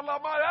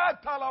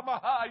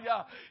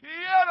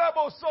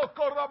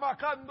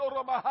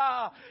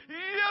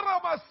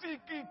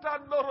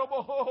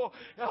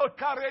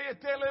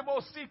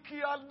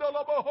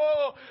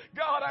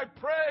 God, I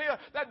pray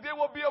that there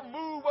will be a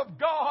move of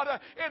God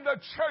in the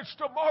church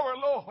tomorrow,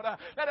 Lord.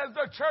 That as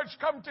the church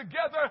come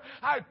together,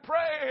 I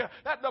pray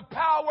that the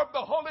power of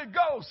the Holy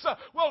Ghost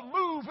will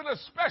move in a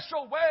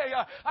special way.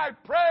 I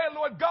pray,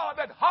 Lord God,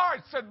 that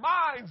hearts and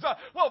minds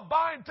will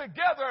bind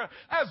together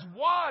as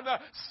one,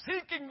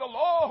 seeking the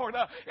Lord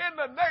in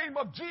the name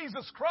of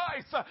Jesus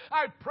Christ.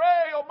 I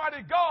pray,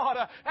 Almighty God,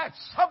 that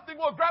something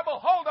will grab a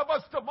hold of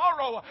us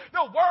tomorrow.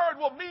 The word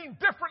will mean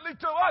differently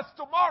to us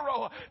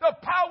tomorrow. The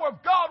power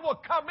of God will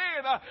come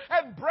in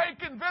and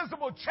break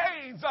invisible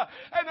chains.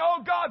 And,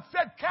 oh God,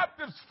 set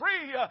captives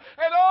free.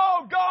 And,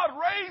 oh God,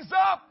 raise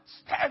up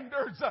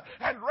standards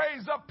and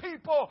raise up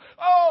people,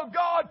 oh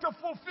God, to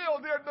fulfill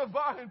their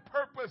divine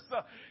purpose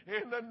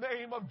in the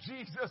name of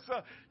Jesus.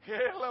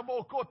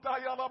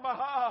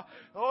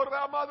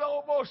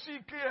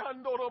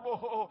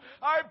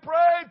 I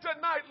pray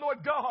tonight,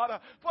 Lord God,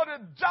 for the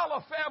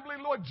Jala family,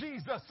 Lord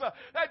Jesus,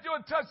 that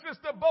you'll touch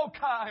Sister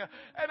Bokai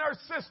and her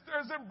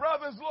sisters and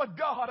brothers, Lord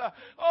God.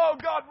 Oh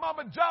God,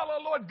 Mama Jala,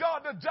 Lord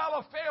God, the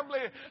Jala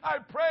family, I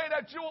pray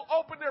that you will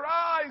open their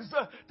eyes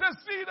to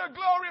see the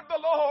glory of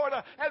the Lord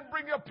and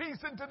bring your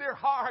peace into their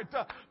heart.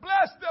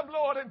 Bless them,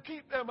 Lord, and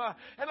keep them.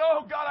 And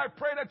oh God, I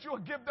pray that you will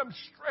give them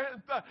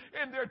strength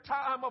in their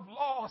time of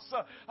loss.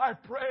 I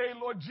pray,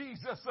 Lord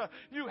Jesus,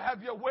 you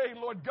have your way,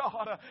 Lord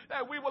God,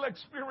 that we will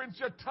experience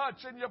your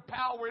touch and your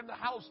power in the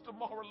house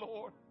tomorrow,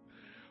 Lord.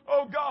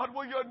 Oh God,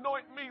 will you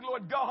anoint me,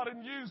 Lord God,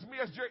 and use me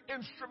as your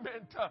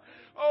instrument?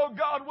 Oh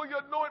God, will you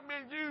anoint me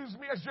and use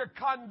me as your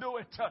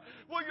conduit?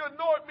 Will you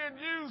anoint me and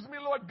use me,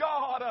 Lord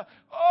God,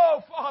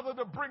 oh Father,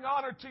 to bring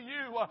honor to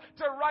you,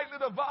 to rightly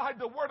divide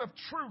the word of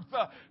truth.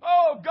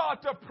 Oh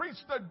God, to preach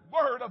the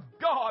word of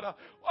God.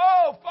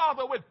 Oh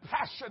Father, with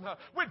passion,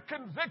 with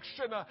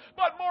conviction,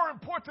 but more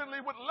importantly,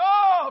 with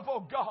love,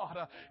 oh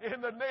God. In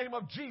the name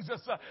of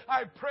Jesus,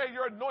 I pray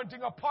your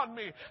anointing upon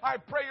me. I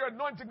pray your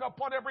anointing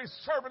upon every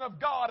servant of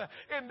God God,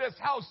 in this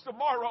house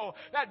tomorrow,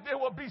 that there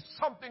will be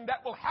something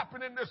that will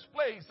happen in this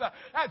place,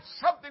 that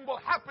something will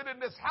happen in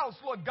this house,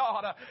 Lord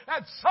God,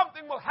 that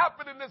something will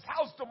happen in this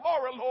house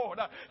tomorrow, Lord,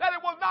 that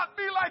it will not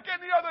be like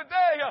any other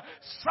day.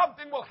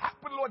 Something will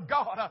happen, Lord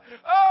God.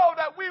 Oh,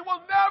 that we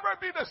will never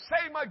be the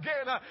same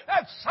again.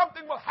 That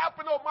something will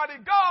happen, Almighty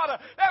God,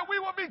 that we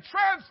will be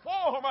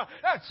transformed.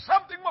 That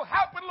something will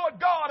happen, Lord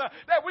God,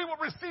 that we will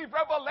receive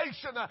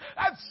revelation.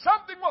 That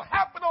something will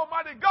happen,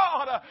 Almighty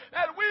God,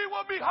 that we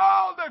will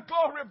behold the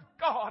glory of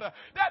God.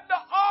 That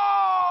the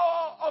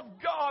awe of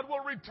God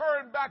will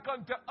return back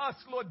unto us,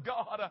 Lord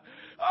God.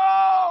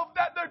 Oh,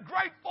 that the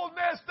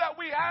gratefulness that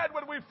we had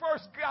when we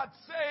first got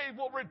saved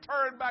will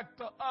return back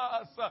to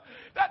us.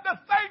 That the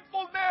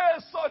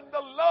thankfulness and the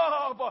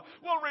love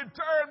will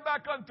return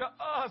back unto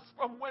us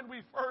from when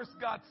we first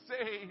got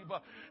saved.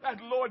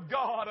 And Lord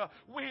God,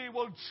 we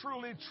will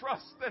truly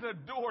trust and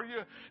adore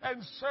you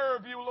and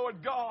serve you,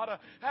 Lord God.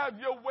 Have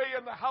your way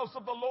in the house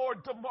of the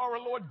Lord tomorrow,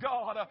 Lord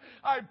God.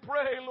 I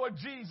pray, Lord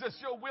Jesus,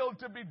 your will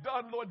to be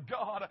done, Lord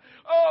God.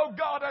 Oh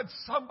God, that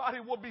somebody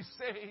will be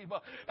saved.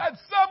 That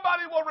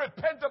somebody will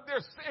repent of their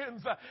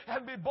sins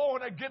and be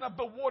born again of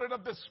the water and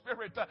of the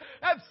Spirit.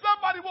 That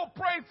somebody will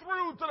pray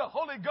through to the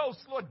Holy Ghost,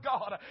 Lord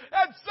God.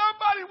 That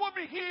somebody will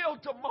be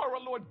healed tomorrow,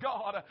 Lord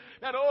God.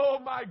 That, oh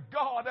my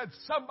God, that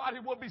somebody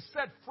will be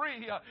set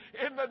free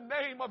in the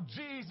name of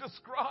Jesus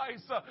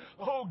Christ.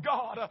 Oh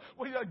God,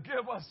 will you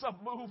give us a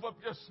move of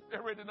your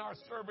Spirit in our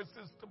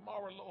services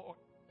tomorrow, Lord?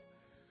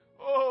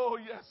 Oh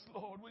yes,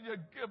 Lord, will you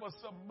give us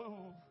a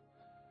move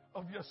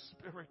of your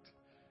Spirit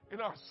in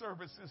our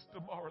services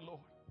tomorrow, Lord?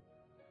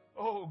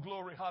 Oh,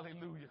 glory,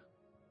 hallelujah.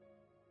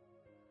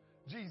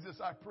 Jesus,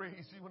 I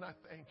praise you and I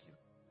thank you.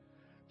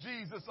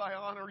 Jesus, I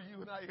honor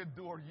you and I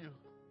adore you.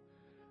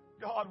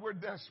 God, we're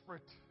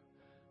desperate.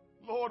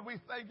 Lord, we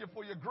thank you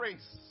for your grace.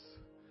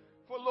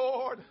 For,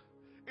 Lord,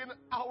 in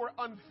our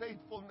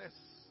unfaithfulness,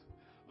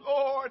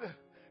 Lord,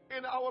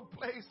 in our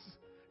place,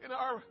 in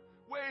our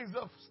ways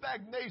of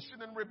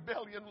stagnation and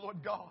rebellion,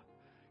 Lord God,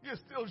 you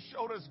still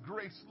showed us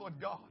grace, Lord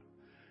God.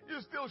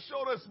 You still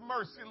showed us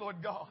mercy, Lord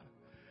God.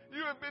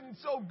 You have been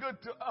so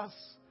good to us.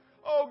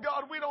 Oh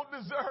God, we don't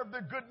deserve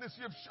the goodness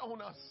you've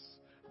shown us,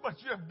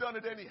 but you have done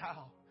it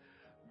anyhow.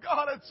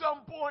 God, at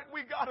some point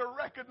we got to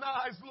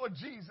recognize, Lord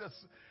Jesus,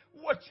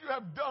 what you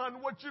have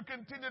done, what you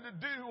continue to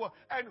do,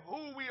 and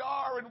who we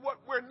are and what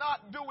we're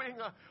not doing.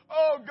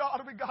 Oh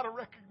God, we got to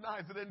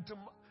recognize it. And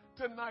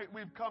tonight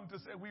we've come to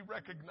say we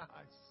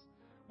recognize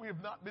we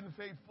have not been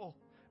faithful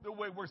the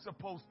way we're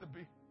supposed to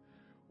be.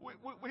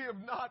 We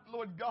have not,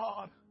 Lord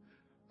God,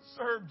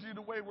 served you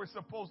the way we're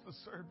supposed to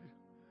serve you.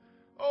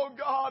 Oh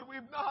God,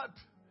 we've not,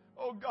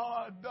 oh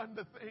God, done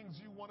the things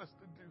you want us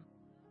to do.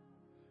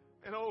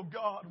 And oh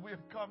God, we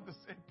have come to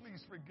say,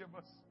 please forgive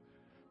us.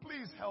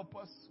 Please help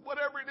us.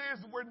 Whatever it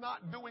is we're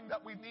not doing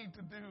that we need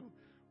to do,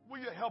 will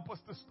you help us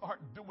to start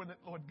doing it,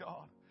 Lord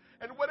God?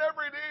 And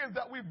whatever it is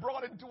that we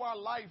brought into our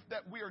life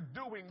that we are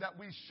doing that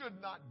we should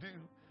not do,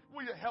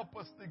 will you help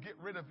us to get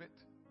rid of it?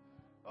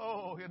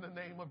 Oh, in the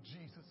name of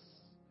Jesus.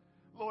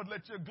 Lord,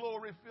 let your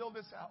glory fill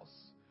this house.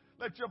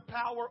 Let your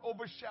power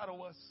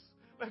overshadow us.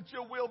 Let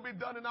your will be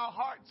done in our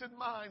hearts and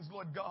minds,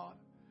 Lord God.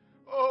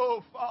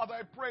 Oh, Father,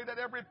 I pray that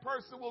every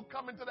person will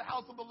come into the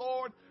house of the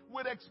Lord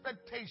with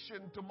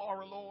expectation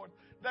tomorrow, Lord.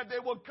 That they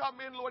will come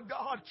in, Lord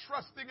God,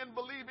 trusting and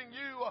believing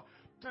you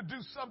to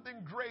do something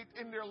great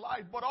in their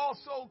life, but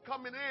also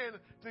coming in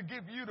to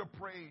give you the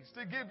praise,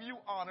 to give you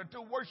honor, to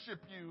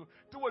worship you,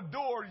 to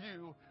adore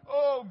you.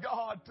 Oh,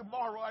 God,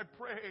 tomorrow I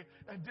pray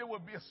that there will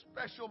be a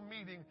special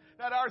meeting,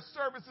 that our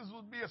services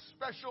will be a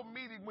special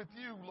meeting with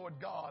you, Lord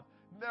God,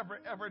 never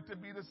ever to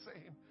be the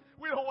same.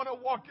 We don't want to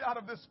walk out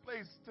of this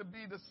place to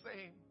be the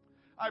same.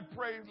 I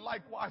pray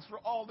likewise for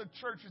all the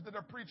churches that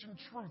are preaching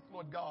truth,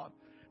 Lord God,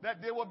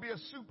 that there will be a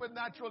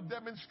supernatural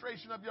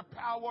demonstration of your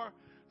power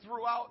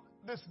throughout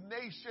this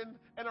nation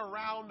and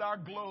around our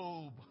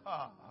globe.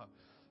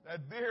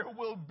 That there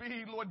will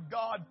be, Lord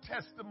God,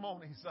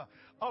 testimonies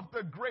of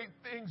the great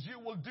things you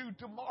will do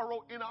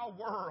tomorrow in our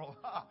world.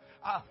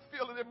 I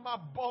feel it in my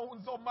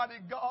bones,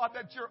 Almighty God,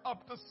 that you're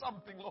up to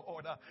something,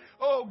 Lord.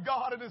 Oh,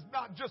 God, it is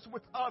not just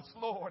with us,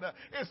 Lord.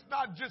 It's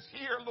not just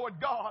here, Lord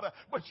God,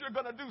 but you're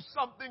going to do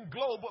something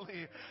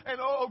globally. And,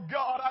 oh,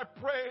 God, I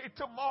pray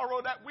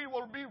tomorrow that we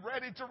will be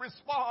ready to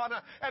respond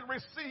and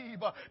receive.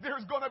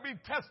 There's going to be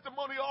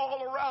testimony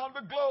all around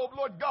the globe,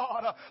 Lord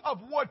God, of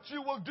what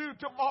you will do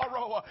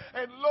tomorrow.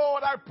 And,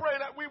 Lord, I pray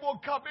that we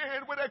will come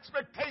in with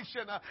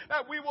expectation,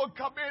 that we will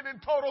come in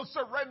total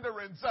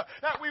surrenderance,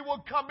 that we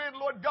will come in,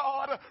 Lord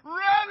God,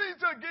 ready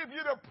to give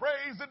you the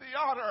praise and the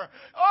honor.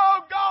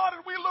 Oh, God,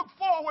 and we look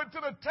forward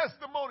to the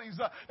testimonies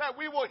that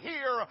we will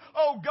hear,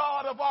 oh,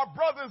 God, of our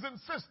brothers and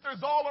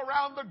sisters all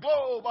around the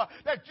globe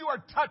that you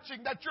are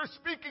touching, that you're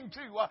speaking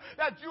to,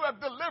 that you have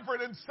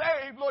delivered and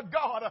saved, Lord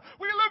God.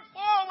 We look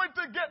forward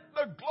to get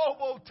the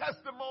global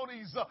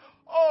testimonies,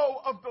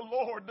 of the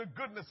Lord, the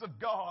goodness of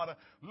God.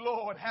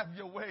 Lord, have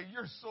your way.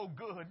 You're so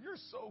good. You're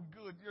so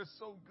good. You're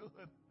so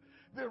good.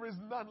 There is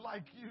none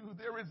like you.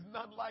 There is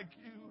none like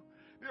you.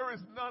 There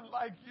is none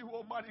like you,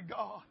 Almighty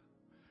God.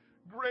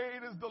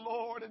 Great is the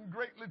Lord and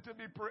greatly to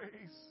be praised.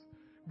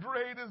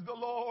 Great is the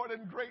Lord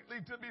and greatly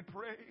to be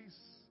praised.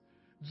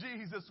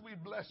 Jesus, we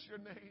bless your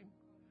name.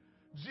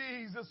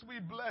 Jesus, we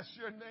bless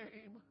your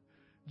name.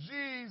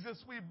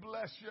 Jesus, we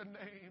bless your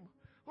name.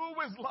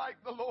 Who is like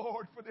the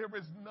Lord? For there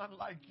is none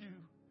like you.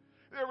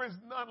 There is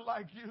none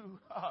like you.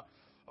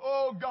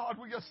 Oh God,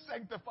 will you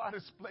sanctify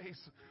this place?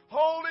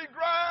 Holy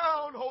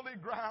ground, holy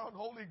ground,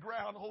 holy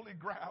ground, holy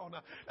ground.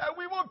 That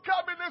we will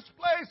come in this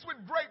place with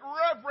great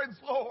reverence,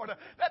 Lord.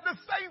 That the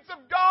saints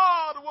of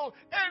God will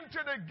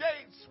enter the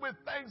gates with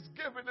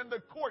thanksgiving and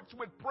the courts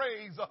with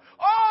praise.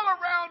 All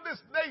around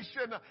this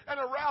nation and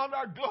around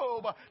our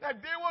globe.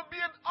 That there will be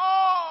an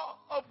awe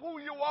of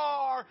who you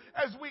are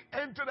as we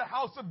enter the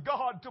house of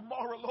God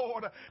tomorrow,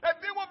 Lord.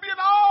 That there will be an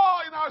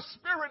awe in our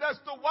spirit as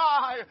to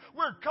why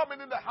we're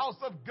coming in the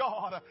house of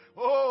God.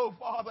 Oh,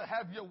 Father,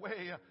 have your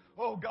way.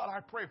 Oh, God, I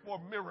pray for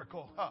a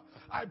miracle.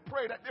 I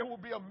pray that there will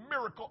be a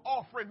miracle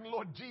offering,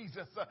 Lord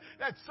Jesus.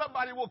 That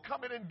somebody will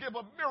come in and give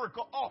a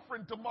miracle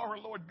offering tomorrow,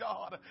 Lord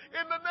God.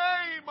 In the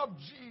name of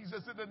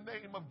Jesus, in the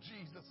name of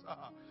Jesus.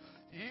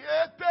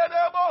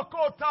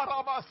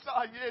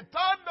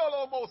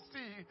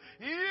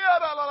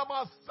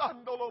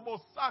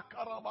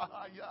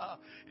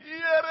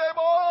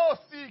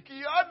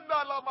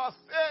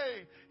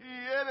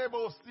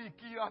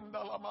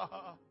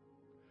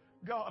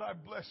 God, I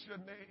bless your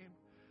name.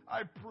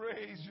 I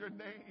praise your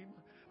name.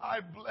 I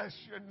bless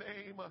your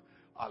name.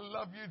 I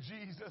love you,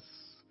 Jesus.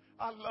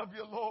 I love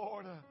you,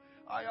 Lord.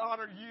 I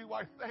honor you.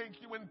 I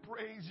thank you and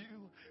praise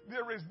you.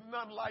 There is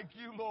none like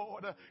you,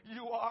 Lord.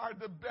 You are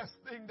the best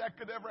thing that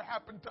could ever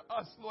happen to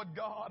us, Lord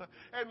God.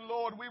 And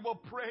Lord, we will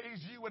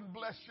praise you and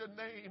bless your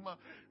name.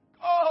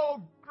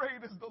 Oh,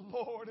 great is the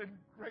Lord and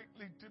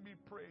greatly to be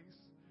praised.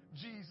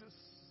 Jesus.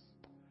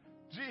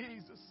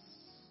 Jesus.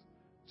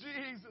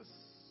 Jesus.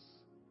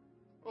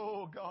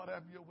 Oh, God,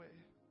 have your way.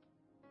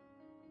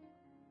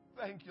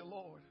 Thank you,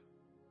 Lord.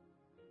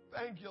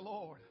 Thank you,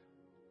 Lord.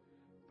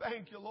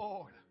 Thank you,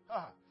 Lord.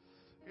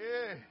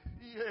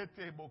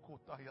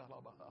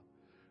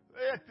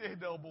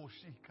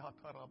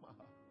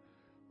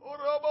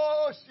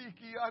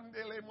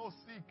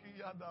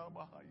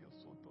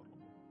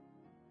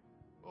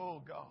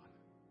 Oh, God.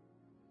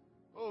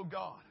 Oh,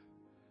 God.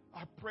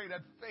 I pray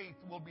that faith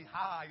will be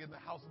high in the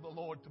house of the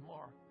Lord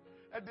tomorrow.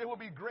 And there will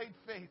be great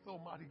faith,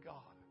 Almighty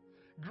God.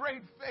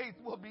 Great faith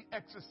will be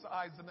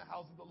exercised in the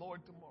house of the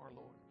Lord tomorrow,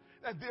 Lord.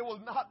 That there will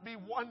not be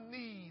one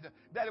need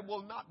that it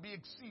will not be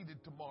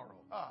exceeded tomorrow.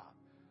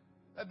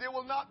 That there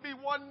will not be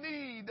one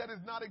need that is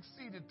not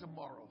exceeded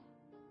tomorrow.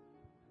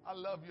 I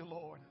love you,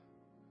 Lord.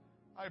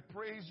 I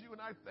praise you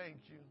and I thank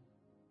you.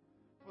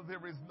 For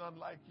there is none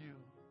like you.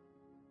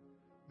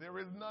 There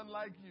is none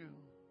like you.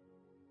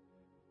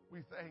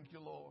 We thank you,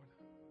 Lord.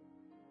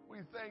 We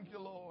thank you,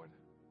 Lord.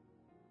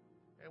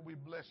 And we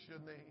bless your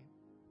name.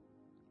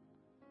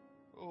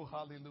 Oh,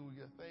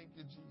 hallelujah. Thank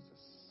you,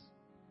 Jesus.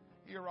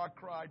 Hear our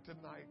cry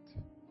tonight.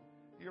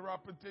 Hear our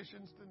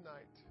petitions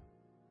tonight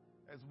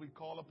as we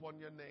call upon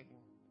your name.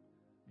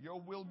 Your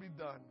will be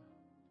done.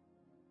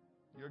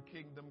 Your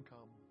kingdom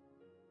come.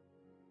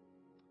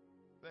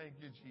 Thank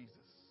you, Jesus.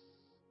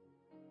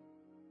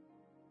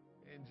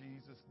 In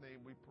Jesus' name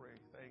we pray.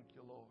 Thank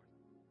you, Lord.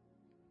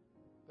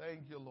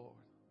 Thank you, Lord.